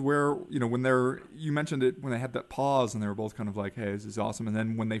one of those where, you know, you mentioned it when they had that pause and they were both kind of like, hey, this is awesome. And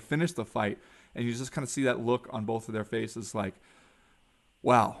then when they finished the fight and you just kind of see that look on both of their faces like,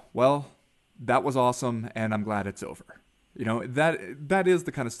 wow, well, that was awesome and I'm glad it's over. You know, that is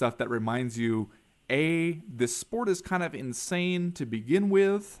the kind of stuff that reminds you, this sport is kind of insane to begin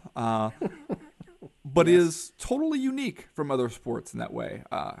with, but is totally unique from other sports in that way.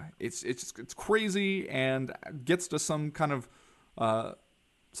 It's crazy and gets to some kind of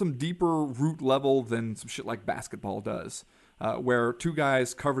some deeper root level than some shit like basketball does, where two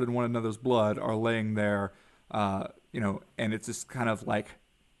guys covered in one another's blood are laying there, you know, and it's just kind of like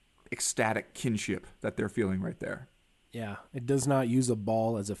ecstatic kinship that they're feeling right there. Yeah, it does not use a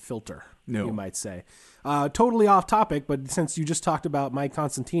ball as a filter, No. you might say. Totally off topic, but since you just talked about Mike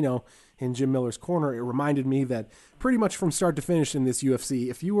Constantino in Jim Miller's corner, it reminded me that pretty much from start to finish in this UFC,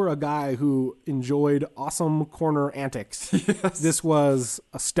 if you were a guy who enjoyed awesome corner antics, this was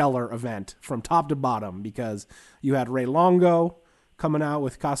a stellar event from top to bottom, because you had Ray Longo coming out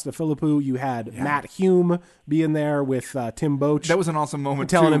with Costa Philippou. You had Matt Hume being there with Tim Boach. That was an awesome moment,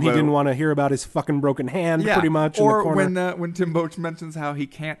 telling too, him he but- didn't want to hear about his fucking broken hand, pretty much, Or in the corner. when Tim Boach mentions how he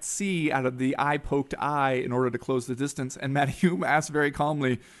can't see out of the eye-poked eye in order to close the distance, and Matt Hume asks very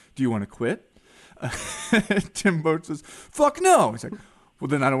calmly, "Do you want to quit?" Tim Boach says, "Fuck no." He's like, "Well,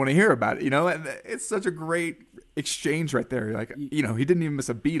 then I don't want to hear about it." You know, and it's such a great exchange right there. Like, you know, he didn't even miss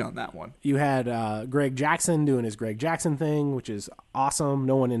a beat on that one. You had Greg Jackson doing his Greg Jackson thing, which is awesome.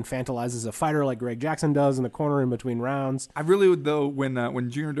 No one infantilizes a fighter like Greg Jackson does in the corner in between rounds. I really would, though, when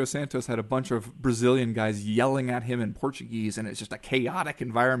Junior Dos Santos had a bunch of Brazilian guys yelling at him in Portuguese, and it's just a chaotic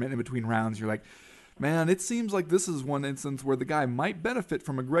environment in between rounds, you're like, man, it seems like this is one instance where the guy might benefit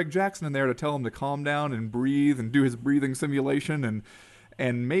from a Greg Jackson in there to tell him to calm down and breathe and do his breathing simulation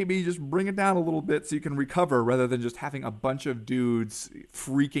and maybe just bring it down a little bit so you can recover, rather than just having a bunch of dudes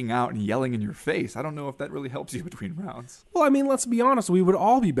freaking out and yelling in your face. I don't know if that really helps you between rounds. Well, I mean, let's be honest. We would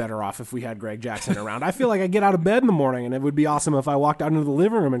all be better off if we had Greg Jackson around. I feel like I get out of bed in the morning, and it would be awesome if I walked out into the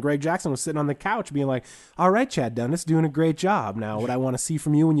living room and Greg Jackson was sitting on the couch being like, "All right, Chad Dundas, doing a great job. Now, what I want to see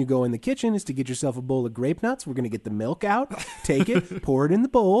from you when you go in the kitchen is to get yourself a bowl of grape nuts. We're going to get the milk out, take it, pour it in the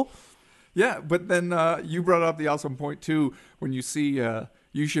bowl." Yeah, but then you brought up the awesome point, too, when you see Yushin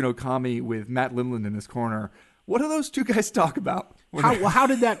Okami with Matt Lindland in his corner. What do those two guys talk about? How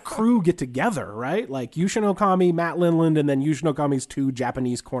did that crew get together, right? Like Yushin Okami, Matt Lindland, and then Yushin Okami's two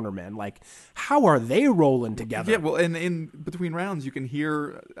Japanese cornermen. Like, how are they rolling together? Yeah, well, and in between rounds, you can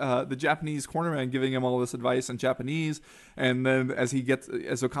hear the Japanese cornerman giving him all this advice in Japanese, and then as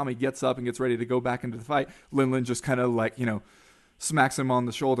Okami gets up and gets ready to go back into the fight, Lindland just kind of like, you know, smacks him on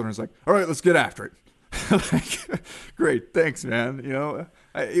the shoulder and is like, "All right, let's get after it." Like, great, thanks, man. You know,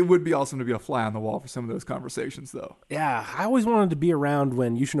 it would be awesome to be a fly on the wall for some of those conversations, though. Yeah, I always wanted to be around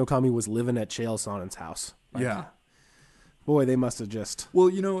when Yushin Okami was living at Chael Sonnen's house. Like, Yeah. boy, they must have just. Well,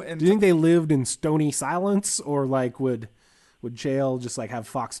 you know, and Do you think they lived in stony silence, or like would Chael just like have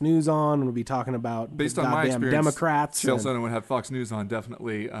Fox News on and would be talking about based the on my goddamn experience, Democrats? Chael and- Sonnen would have Fox News on,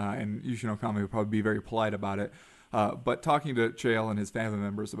 definitely, and Yushin Okami would probably be very polite about it. But talking to Chael and his family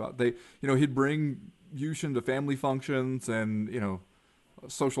members about, he'd bring Yushin to family functions and, you know,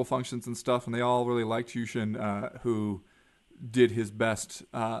 social functions and stuff, and they all really liked Yushin, who did his best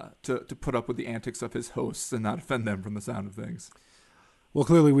to put up with the antics of his hosts and not offend them from the sound of things. Well,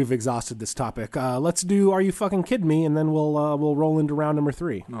 clearly we've exhausted this topic. Let's do "Are You Fucking Kidding Me?" and then we'll roll into round number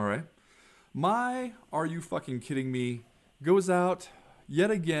 3. All right. My "Are You Fucking Kidding Me?" goes out yet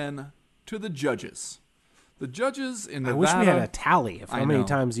again to the judges. The judges in Nevada. I wish we had a tally of how I many know.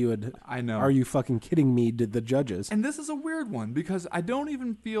 times you would. I know. "Are you fucking kidding me?" did the judges. And this is a weird one because I don't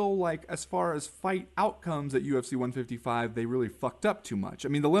even feel like, as far as fight outcomes at UFC 155, they really fucked up too much. I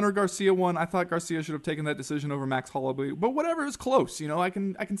mean, the Leonard Garcia one, I thought Garcia should have taken that decision over Max Holloway, but whatever, is close. You know, I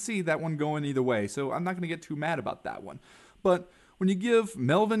can see that one going either way, so I'm not going to get too mad about that one. But when you give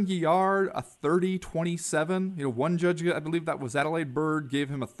Melvin Guillard a 30-27, you know, one judge, I believe that was Adelaide Bird, gave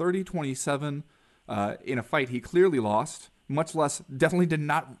him a 30-27 in a fight he clearly lost, much less definitely did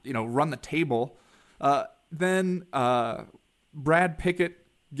not, you know, run the table. Then Brad Pickett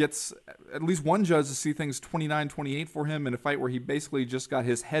gets at least one judge to see things 29-28 for him in a fight where he basically just got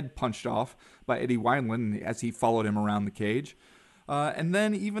his head punched off by Eddie Wineland as he followed him around the cage. And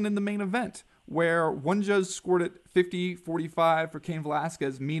then even in the main event, where one judge scored it 50-45 for Cain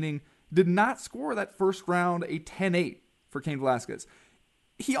Velasquez, meaning did not score that first round a 10-8 for Cain Velasquez.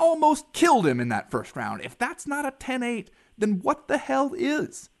 He almost killed him in that first round. If that's not a 10-8, then what the hell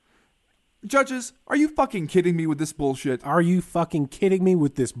is? Judges, are you fucking kidding me with this bullshit? Are you fucking kidding me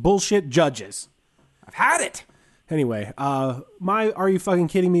with this bullshit, judges? I've had it. Anyway, my "Are you fucking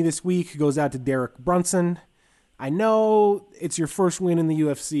kidding me?" this week goes out to Derek Brunson. I know it's your first win in the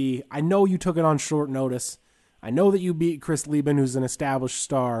UFC. I know you took it on short notice. I know that you beat Chris Lieben, who's an established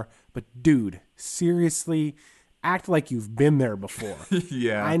star. But dude, seriously, act like you've been there before.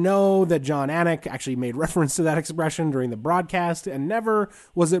 Yeah. I know that John Anik actually made reference to that expression during the broadcast, and never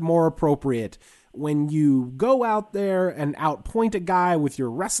was it more appropriate. When you go out there and outpoint a guy with your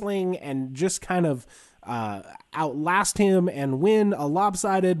wrestling and just kind of outlast him and win a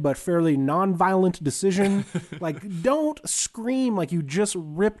lopsided but fairly non-violent decision, like, don't scream like you just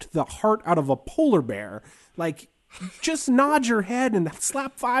ripped the heart out of a polar bear. Like, just nod your head and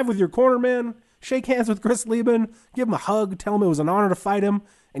slap 5 with your cornerman. shake hands with Chris Lieben, give him a hug, tell him it was an honor to fight him,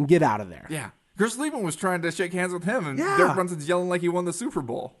 and get out of there. Yeah. Chris Lieben was trying to shake hands with him, and Yeah. Derek Brunson's yelling like he won the Super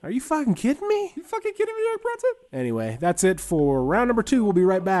Bowl. Are you fucking kidding me? You fucking kidding me, Derek Brunson? Anyway, that's it for round number 2. We'll be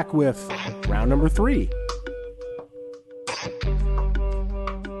right back with round number 3.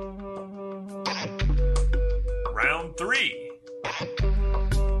 Round 3.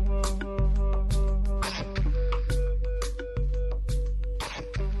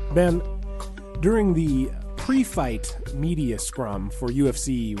 Ben, during the pre-fight media scrum for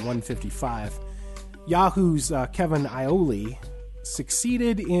UFC 155, Yahoo's Kevin Iole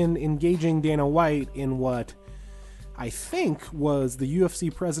succeeded in engaging Dana White in what I think was the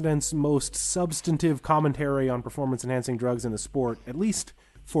UFC president's most substantive commentary on performance-enhancing drugs in the sport, at least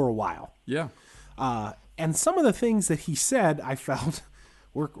for a while. Yeah. And some of the things that he said, I felt,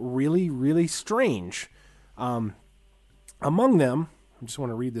 were really, really strange. Among them, I just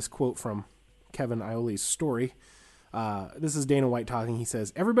want to read this quote from Kevin Iole's story. This is Dana White talking. He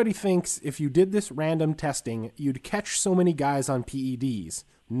says, "Everybody thinks if you did this random testing, you'd catch so many guys on PEDs.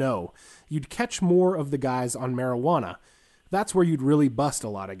 No, you'd catch more of the guys on marijuana. That's where you'd really bust a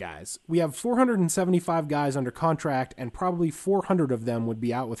lot of guys. We have 475 guys under contract, and probably 400 of them would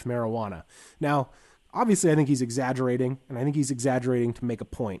be out with marijuana." Now, obviously, I think he's exaggerating, and I think he's exaggerating to make a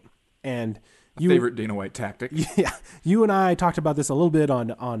point. And Favorite Dana White tactic. yeah, you and I talked about this a little bit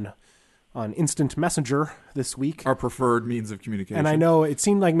on Instant Messenger this week. Our preferred means of communication. And I know it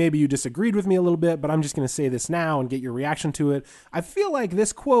seemed like maybe you disagreed with me a little bit, but I'm just going to say this now and get your reaction to it. I feel like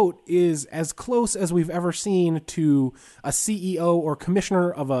this quote is as close as we've ever seen to a CEO or commissioner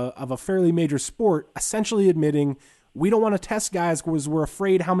of a fairly major sport essentially admitting we don't want to test guys because we're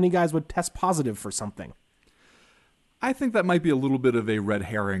afraid how many guys would test positive for something. I think that might be a little bit of a red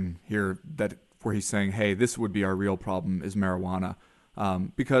herring here, that where he's saying, hey, this would be our real problem is marijuana.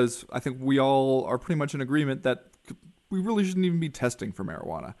 Because I think we all are pretty much in agreement that we really shouldn't even be testing for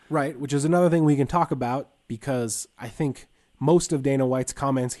marijuana. Right, which is another thing we can talk about, because I think most of Dana White's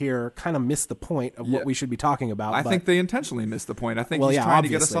comments here kind of miss the point of what we should be talking about. I think they intentionally missed the point. I think he's trying to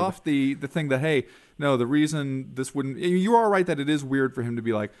get us obviously. off the thing that, hey, no, the reason this wouldn't... You are right that it is weird for him to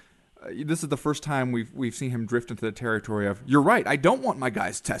be like, this is the first time we've seen him drift into the territory of, you're right, I don't want my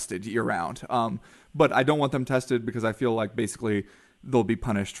guys tested year-round. But I don't want them tested because I feel like basically they'll be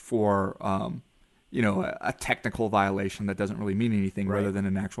punished for... a technical violation that doesn't really mean anything rather than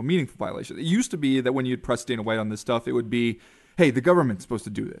an actual meaningful violation. It used to be that when you'd press Dana White on this stuff, it would be, hey, the government's supposed to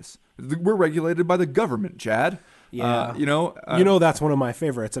do this. We're regulated by the government, Chad. Yeah. That's one of my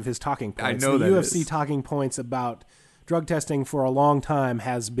favorites of his talking points. I know the that UFC is. talking points about drug testing for a long time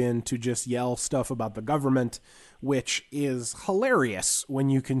has been to just yell stuff about the government, which is hilarious when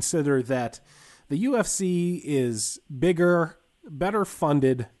you consider that the UFC is bigger, better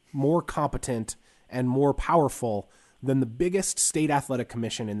funded, more competent, and more powerful than the biggest state athletic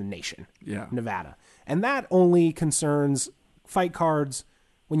commission in the nation, Nevada. And that only concerns fight cards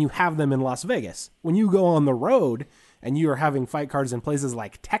when you have them in Las Vegas. When you go on the road and you are having fight cards in places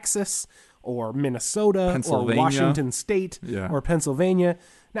like Texas or Minnesota or Washington State or Pennsylvania,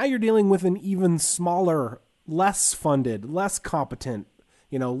 now you're dealing with an even smaller, less funded, less competent,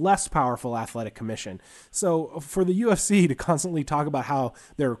 less powerful athletic commission. So for the UFC to constantly talk about how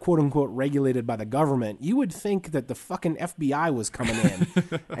they're quote unquote regulated by the government, you would think that the fucking FBI was coming in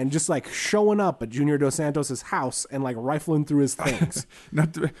and just like showing up at Junior Dos Santos' house and like rifling through his things.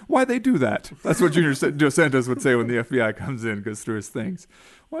 Why they do that? That's what Junior Dos Santos would say when the FBI comes in, goes through his things.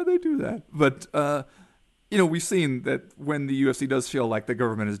 Why they do that? But, we've seen that when the UFC does feel like the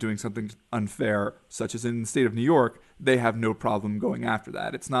government is doing something unfair, such as in the state of New York, they have no problem going after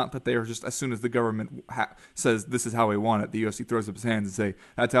that. It's not that they are just, as soon as the government says this is how we want it, the UFC throws up its hands and say,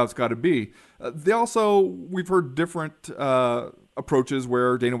 that's how it's got to be. We've heard different approaches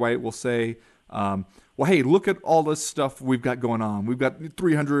where Dana White will say, well, hey, look at all this stuff we've got going on. We've got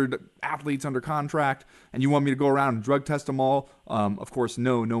 300 athletes under contract, and you want me to go around and drug test them all? Of course,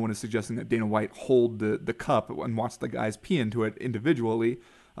 no one is suggesting that Dana White hold the cup and watch the guys pee into it individually.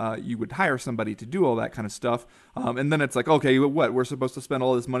 You would hire somebody to do all that kind of stuff. And then it's like, okay, what? We're supposed to spend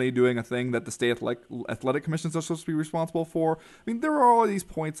all this money doing a thing that the state athletic commissions are supposed to be responsible for? I mean, there are all these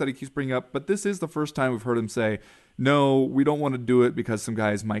points that he keeps bringing up, but this is the first time we've heard him say, no, we don't want to do it because some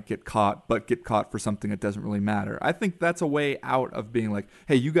guys might get caught, but get caught for something that doesn't really matter. I think that's a way out of being like,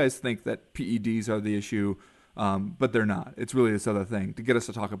 hey, you guys think that PEDs are the issue, but they're not. It's really this other thing to get us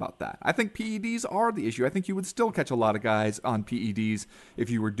to talk about that. I think PEDs are the issue. I think you would still catch a lot of guys on PEDs if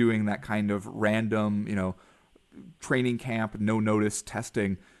you were doing that kind of random, training camp, no notice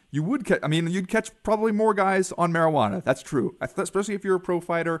testing. you would catch. I mean, you'd catch probably more guys on marijuana. That's true. Especially if you're a pro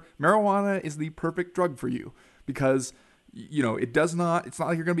fighter, marijuana is the perfect drug for you because it does not. It's not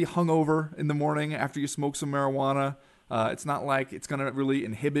like you're going to be hungover in the morning after you smoke some marijuana. It's not like it's going to really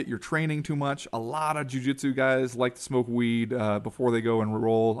inhibit your training too much. A lot of jiu-jitsu guys like to smoke weed before they go and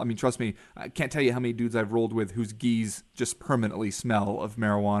roll. I mean, trust me, I can't tell you how many dudes I've rolled with whose gis just permanently smell of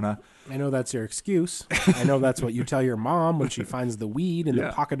marijuana. I know that's your excuse. I know that's what you tell your mom when she finds the weed in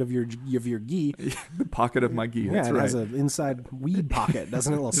the pocket of your gi. The pocket of my gi, Yeah, that's it right. has an inside weed pocket,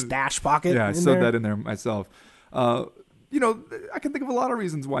 doesn't it? A little stash pocket. Yeah, I sewed that in there myself. I can think of a lot of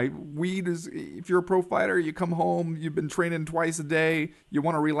reasons why weed is, if you're a pro fighter, you come home, you've been training twice a day, you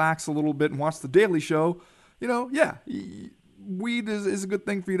want to relax a little bit and watch The Daily Show, weed is a good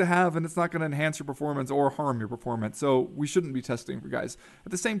thing for you to have, and it's not going to enhance your performance or harm your performance. So we shouldn't be testing for guys.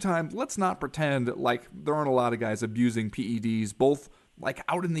 At the same time, let's not pretend like there aren't a lot of guys abusing PEDs, both like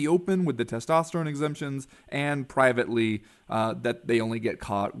out in the open with the testosterone exemptions and privately that they only get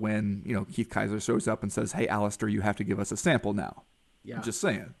caught when, Keith Kaiser shows up and says, hey, Alistair, you have to give us a sample now. Yeah. I'm just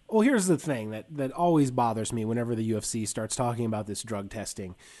saying. Well, here's the thing that always bothers me whenever the UFC starts talking about this drug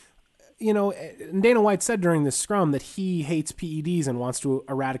testing. Dana White said during this scrum that he hates PEDs and wants to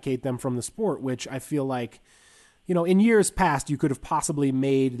eradicate them from the sport, which I feel like, in years past, you could have possibly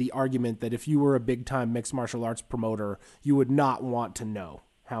made the argument that if you were a big-time mixed martial arts promoter, you would not want to know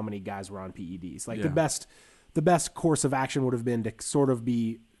how many guys were on PEDs. The best course of action would have been to sort of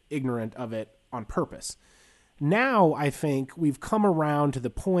be ignorant of it on purpose. Now, I think we've come around to the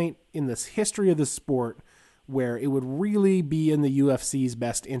point in this history of the sport where it would really be in the UFC's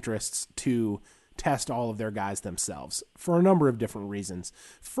best interests to test all of their guys themselves for a number of different reasons.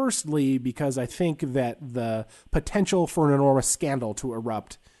 Firstly, because I think that the potential for an enormous scandal to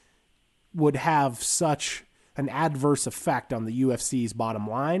erupt would have such an adverse effect on the UFC's bottom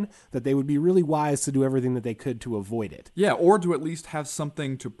line that they would be really wise to do everything that they could to avoid it. Yeah, or to at least have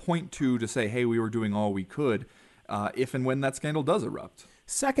something to point to say, hey, we were doing all we could if and when that scandal does erupt.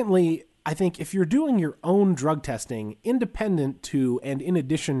 Secondly, I think if you're doing your own drug testing independent to and in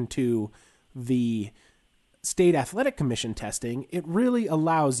addition to the State Athletic Commission testing, it really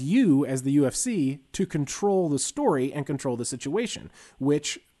allows you as the UFC to control the story and control the situation,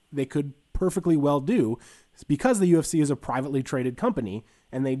 which they could perfectly well do because the UFC is a privately traded company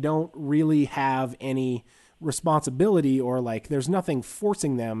and they don't really have any responsibility or there's nothing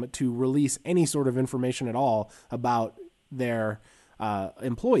forcing them to release any sort of information at all about their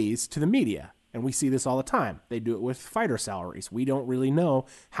employees to the media. And we see this all the time. They do it with fighter salaries. We don't really know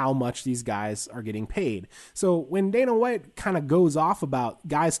how much these guys are getting paid. So when Dana White kind of goes off about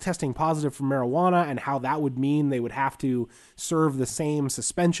guys testing positive for marijuana and how that would mean they would have to serve the same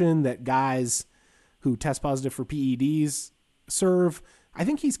suspension that guys who test positive for PEDs serve, I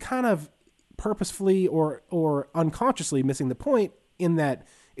think he's kind of purposefully or unconsciously missing the point in that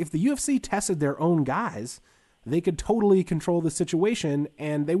if the UFC tested their own guys, they could totally control the situation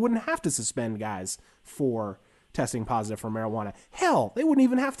and they wouldn't have to suspend guys for testing positive for marijuana. Hell, they wouldn't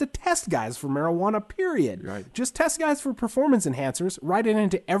even have to test guys for marijuana, period. Right. Just test guys for performance enhancers, write it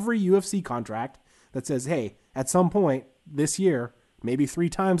into every UFC contract that says, hey, at some point this year, maybe 3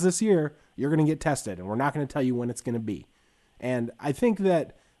 times this year, you're going to get tested and we're not going to tell you when it's going to be. And I think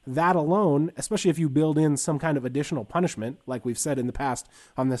that alone, especially if you build in some kind of additional punishment, like we've said in the past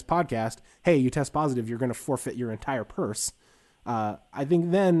on this podcast, hey, you test positive, you're going to forfeit your entire purse. I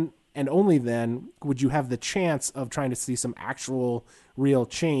think then, and only then, would you have the chance of trying to see some actual real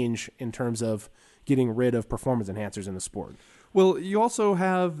change in terms of getting rid of performance enhancers in the sport. Well, you also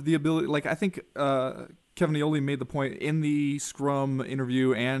have the ability, I think Kevin Iole made the point in the Scrum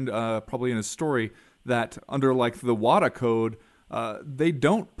interview and probably in his story that under the WADA code, they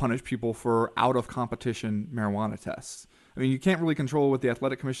don't punish people for out-of-competition marijuana tests. I mean, you can't really control what the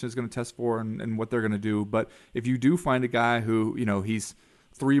Athletic Commission is going to test for and what they're going to do, but if you do find a guy who, he's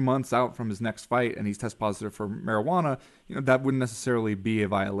 3 months out from his next fight and he's test positive for marijuana, that wouldn't necessarily be a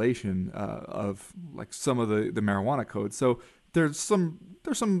violation of some of the marijuana code. So there's some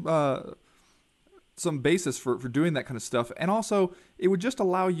basis for doing that kind of stuff, and also it would just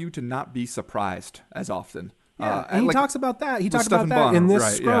allow you to not be surprised as often. Yeah, and he talks about that. He talked about that Bonner, in this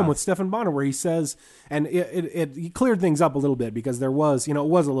right, scrum with Stephan Bonner, where he says, and it cleared things up a little bit because there was, it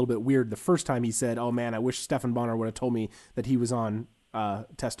was a little bit weird the first time he said, "Oh man, I wish Stephan Bonner would have told me that he was on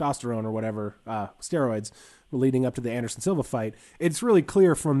testosterone or whatever steroids leading up to the Anderson Silva fight." It's really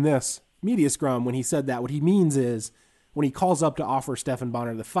clear from this media scrum when he said that. What he means is when he calls up to offer Stephan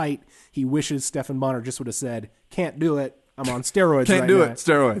Bonner the fight, he wishes Stephan Bonner just would have said, "Can't do it. I'm on steroids right now. Can't do it.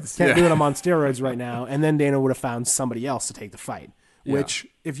 Steroids. Can't do it. I'm on steroids right now." And then Dana would have found somebody else to take the fight. which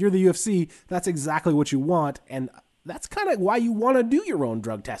if you're the UFC, that's exactly what you want. And that's kind of why you want to do your own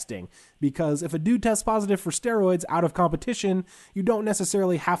drug testing, because if a dude tests positive for steroids out of competition, you don't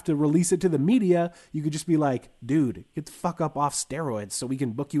necessarily have to release it to the media. You could just be like, dude, get the fuck up off steroids so we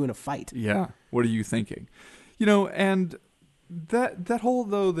can book you in a fight. Yeah. What are you thinking? And that whole,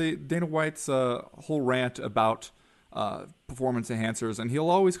 though, the Dana White's whole rant about performance enhancers, and he'll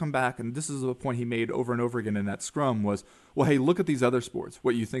always come back, and this is a point he made over and over again in that scrum, was, well, hey, look at these other sports.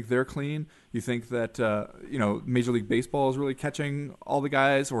 What, you think they're clean? You think that Major League Baseball is really catching all the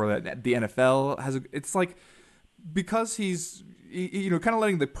guys, or that the NFL has it's like, because he's kind of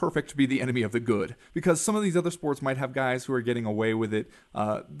letting the perfect be the enemy of the good, because some of these other sports might have guys who are getting away with it.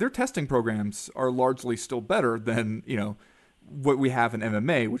 Their testing programs are largely still better than what we have in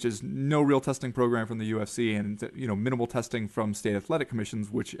MMA, which is no real testing program from the UFC, and minimal testing from state athletic commissions,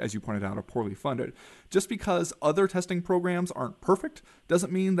 which, as you pointed out, are poorly funded. Just because other testing programs aren't perfect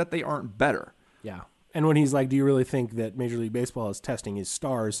doesn't mean that they aren't better. Yeah. And when he's like, do you really think that Major League Baseball is testing his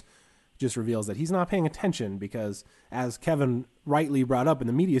stars, just reveals that he's not paying attention, because as Kevin rightly brought up in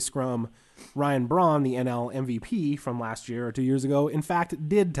the media scrum, Ryan Braun, the NL MVP from last year or 2 years ago, in fact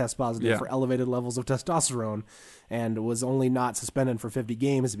did test positive for elevated levels of testosterone, and was only not suspended for 50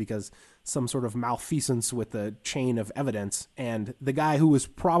 games because some sort of malfeasance with the chain of evidence. And the guy who was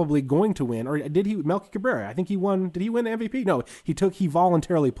probably going to win, or did he, Melky Cabrera, I think he won, did he win the MVP? No, he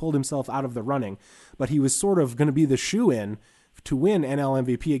voluntarily pulled himself out of the running, but he was sort of going to be the shoe-in to win NL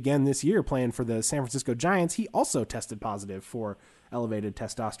MVP again this year, playing for the San Francisco Giants. He also tested positive for elevated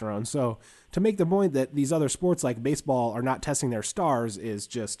testosterone. So to make the point that these other sports like baseball are not testing their stars is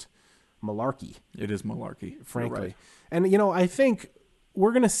just malarkey. It is malarkey, frankly. Right. And, I think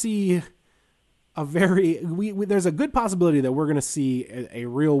we're going to see there's a good possibility that we're going to see a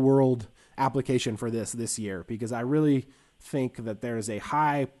real world application for this year, because I really think that there's a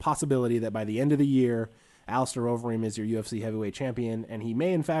high possibility that by the end of the year, Alistair Overeem is your UFC heavyweight champion, and he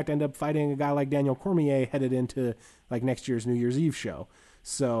may in fact end up fighting a guy like Daniel Cormier headed into like next year's New Year's Eve show.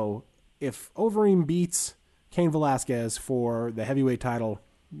 So if Overeem beats Cain Velasquez for the heavyweight title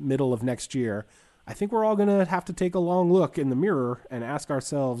middle of next year, I think we're all going to have to take a long look in the mirror and ask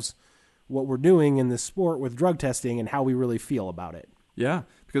ourselves what we're doing in this sport with drug testing and how we really feel about it. Yeah,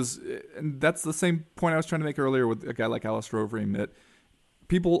 because and that's the same point I was trying to make earlier with a guy like Alistair Overeem, that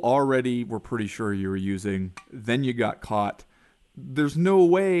people already were pretty sure you were using, then you got caught. There's no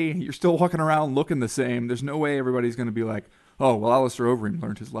way you're still walking around looking the same. There's no way everybody's going to be like, oh, well, Alistair Overeem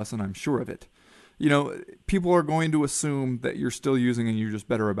learned his lesson, I'm sure of it. People are going to assume that you're still using and you're just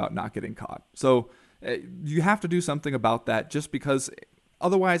better about not getting caught. So you have to do something about that, just because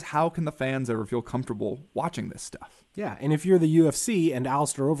otherwise, how can the fans ever feel comfortable watching this stuff? Yeah, and if you're the UFC and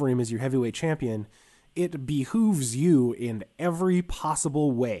Alistair Overeem is your heavyweight champion, it behooves you in every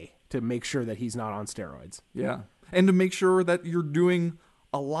possible way to make sure that he's not on steroids. Yeah. And to make sure that you're doing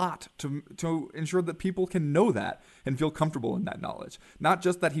a lot to ensure that people can know that and feel comfortable in that knowledge. Not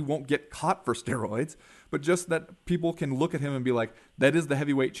just that he won't get caught for steroids, but just that people can look at him and be like, that is the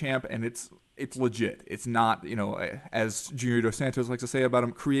heavyweight champ, and it's legit. It's not, as Junior Dos Santos likes to say about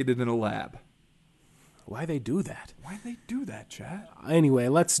him, created in a lab. Why they do that? Why they do that, Chad? Anyway,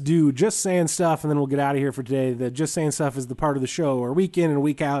 let's do Just Saying Stuff, and then we'll get out of here for today. The Just Saying Stuff is the part of the show where week in and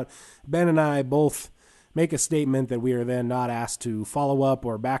week out, Ben and I both make a statement that we are then not asked to follow up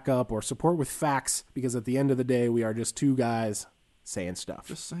or back up or support with facts, because at the end of the day, we are just two guys saying stuff.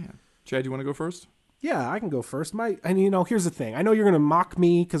 Just saying. Chad, you want to go first? Yeah, I can go first. Here's the thing. I know you're going to mock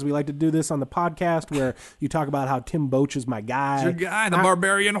me because we like to do this on the podcast where you talk about how Tim Boach is my guy. It's your guy, the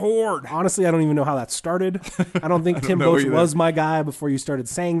Barbarian Horde. Honestly, I don't even know how that started. I don't think Tim Boach was my guy before you started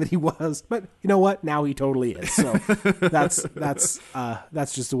saying that he was. But you know what? Now he totally is. So that's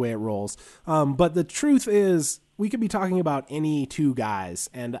just the way it rolls. But the truth is, we could be talking about any two guys,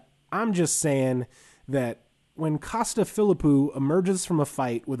 and I'm just saying that when Costa Philippou emerges from a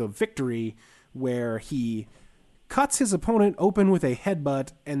fight with a victory where he cuts his opponent open with a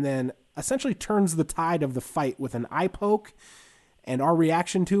headbutt and then essentially turns the tide of the fight with an eye poke, and our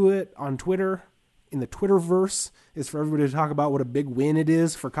reaction to it on Twitter, in the Twitterverse, is for everybody to talk about what a big win it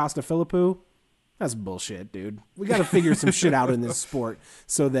is for Costa Philippou. That's bullshit, dude. We got to figure some shit out in this sport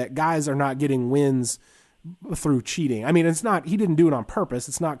so that guys are not getting wins through cheating. I mean, he didn't do it on purpose.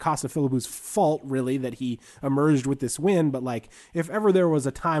 It's not Costa Philippou's fault, really, that he emerged with this win. But like, if ever there was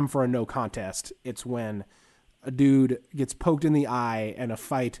a time for a no contest, it's when a dude gets poked in the eye and a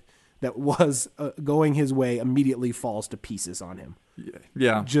fight that was going his way immediately falls to pieces on him.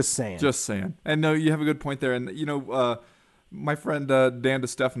 Yeah. Just saying. And no, you have a good point there. And, My friend Dan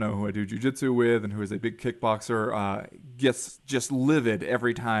DeStefano, who I do jiu-jitsu with and who is a big kickboxer, gets just livid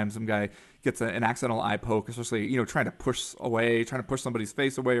every time some guy gets an accidental eye poke, especially, trying to push somebody's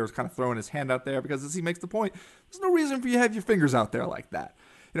face away or kind of throwing his hand out there, because as he makes the point, there's no reason for you to have your fingers out there like that.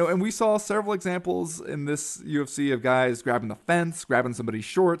 And we saw several examples in this UFC of guys grabbing the fence, grabbing somebody's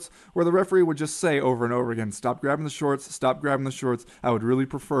shorts, where the referee would just say over and over again, stop grabbing the shorts, stop grabbing the shorts. I would really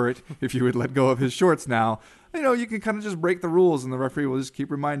prefer it if you would let go of his shorts now. You can kind of just break the rules, and the referee will just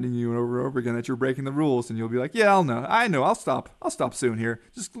keep reminding you over and over again that you're breaking the rules, and you'll be like, yeah, I know, I'll stop soon here.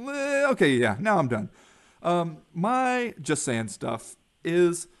 Just, okay, yeah, now I'm done. My just saying stuff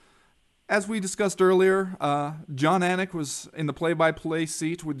is, as we discussed earlier, John Anik was in the play-by-play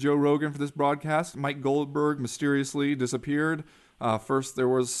seat with Joe Rogan for this broadcast. Mike Goldberg mysteriously disappeared. First, there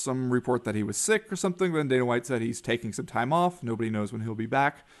was some report that he was sick or something. Then Dana White said he's taking some time off. Nobody knows when he'll be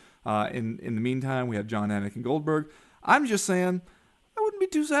back. In the meantime, we had John Anik and Goldberg. I'm just saying, I wouldn't be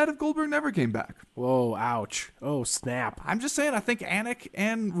too sad if Goldberg never came back. Whoa, ouch. Oh, snap. I'm just saying, I think Anik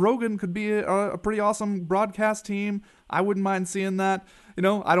and Rogan could be a pretty awesome broadcast team. I wouldn't mind seeing that.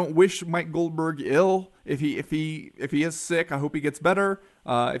 I don't wish Mike Goldberg ill. If he is sick, I hope he gets better.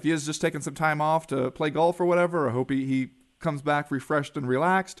 If he is just taking some time off to play golf or whatever, I hope he comes back refreshed and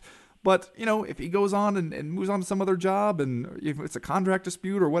relaxed. But, if he goes on and moves on to some other job, and if it's a contract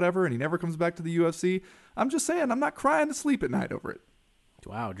dispute or whatever, and he never comes back to the UFC, I'm just saying, I'm not crying to sleep at night over it.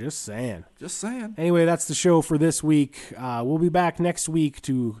 Wow, just saying. Just saying. Anyway, that's the show for this week. We'll be back next week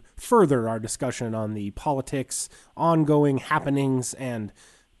to further our discussion on the politics, ongoing happenings, and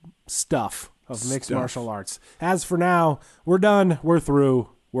stuff of mixed martial arts. As for now, we're done. We're through.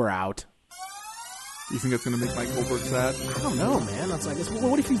 We're out. You think that's going to make Mike Goldberg sad? I don't know, man. That's like,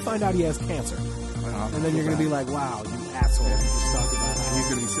 what if you find out he has cancer? And then you're going to be like, wow, you asshole. You just talked about that. He's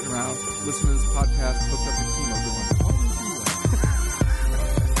going to be sitting around, listening to this podcast, hooked up to chemo, going,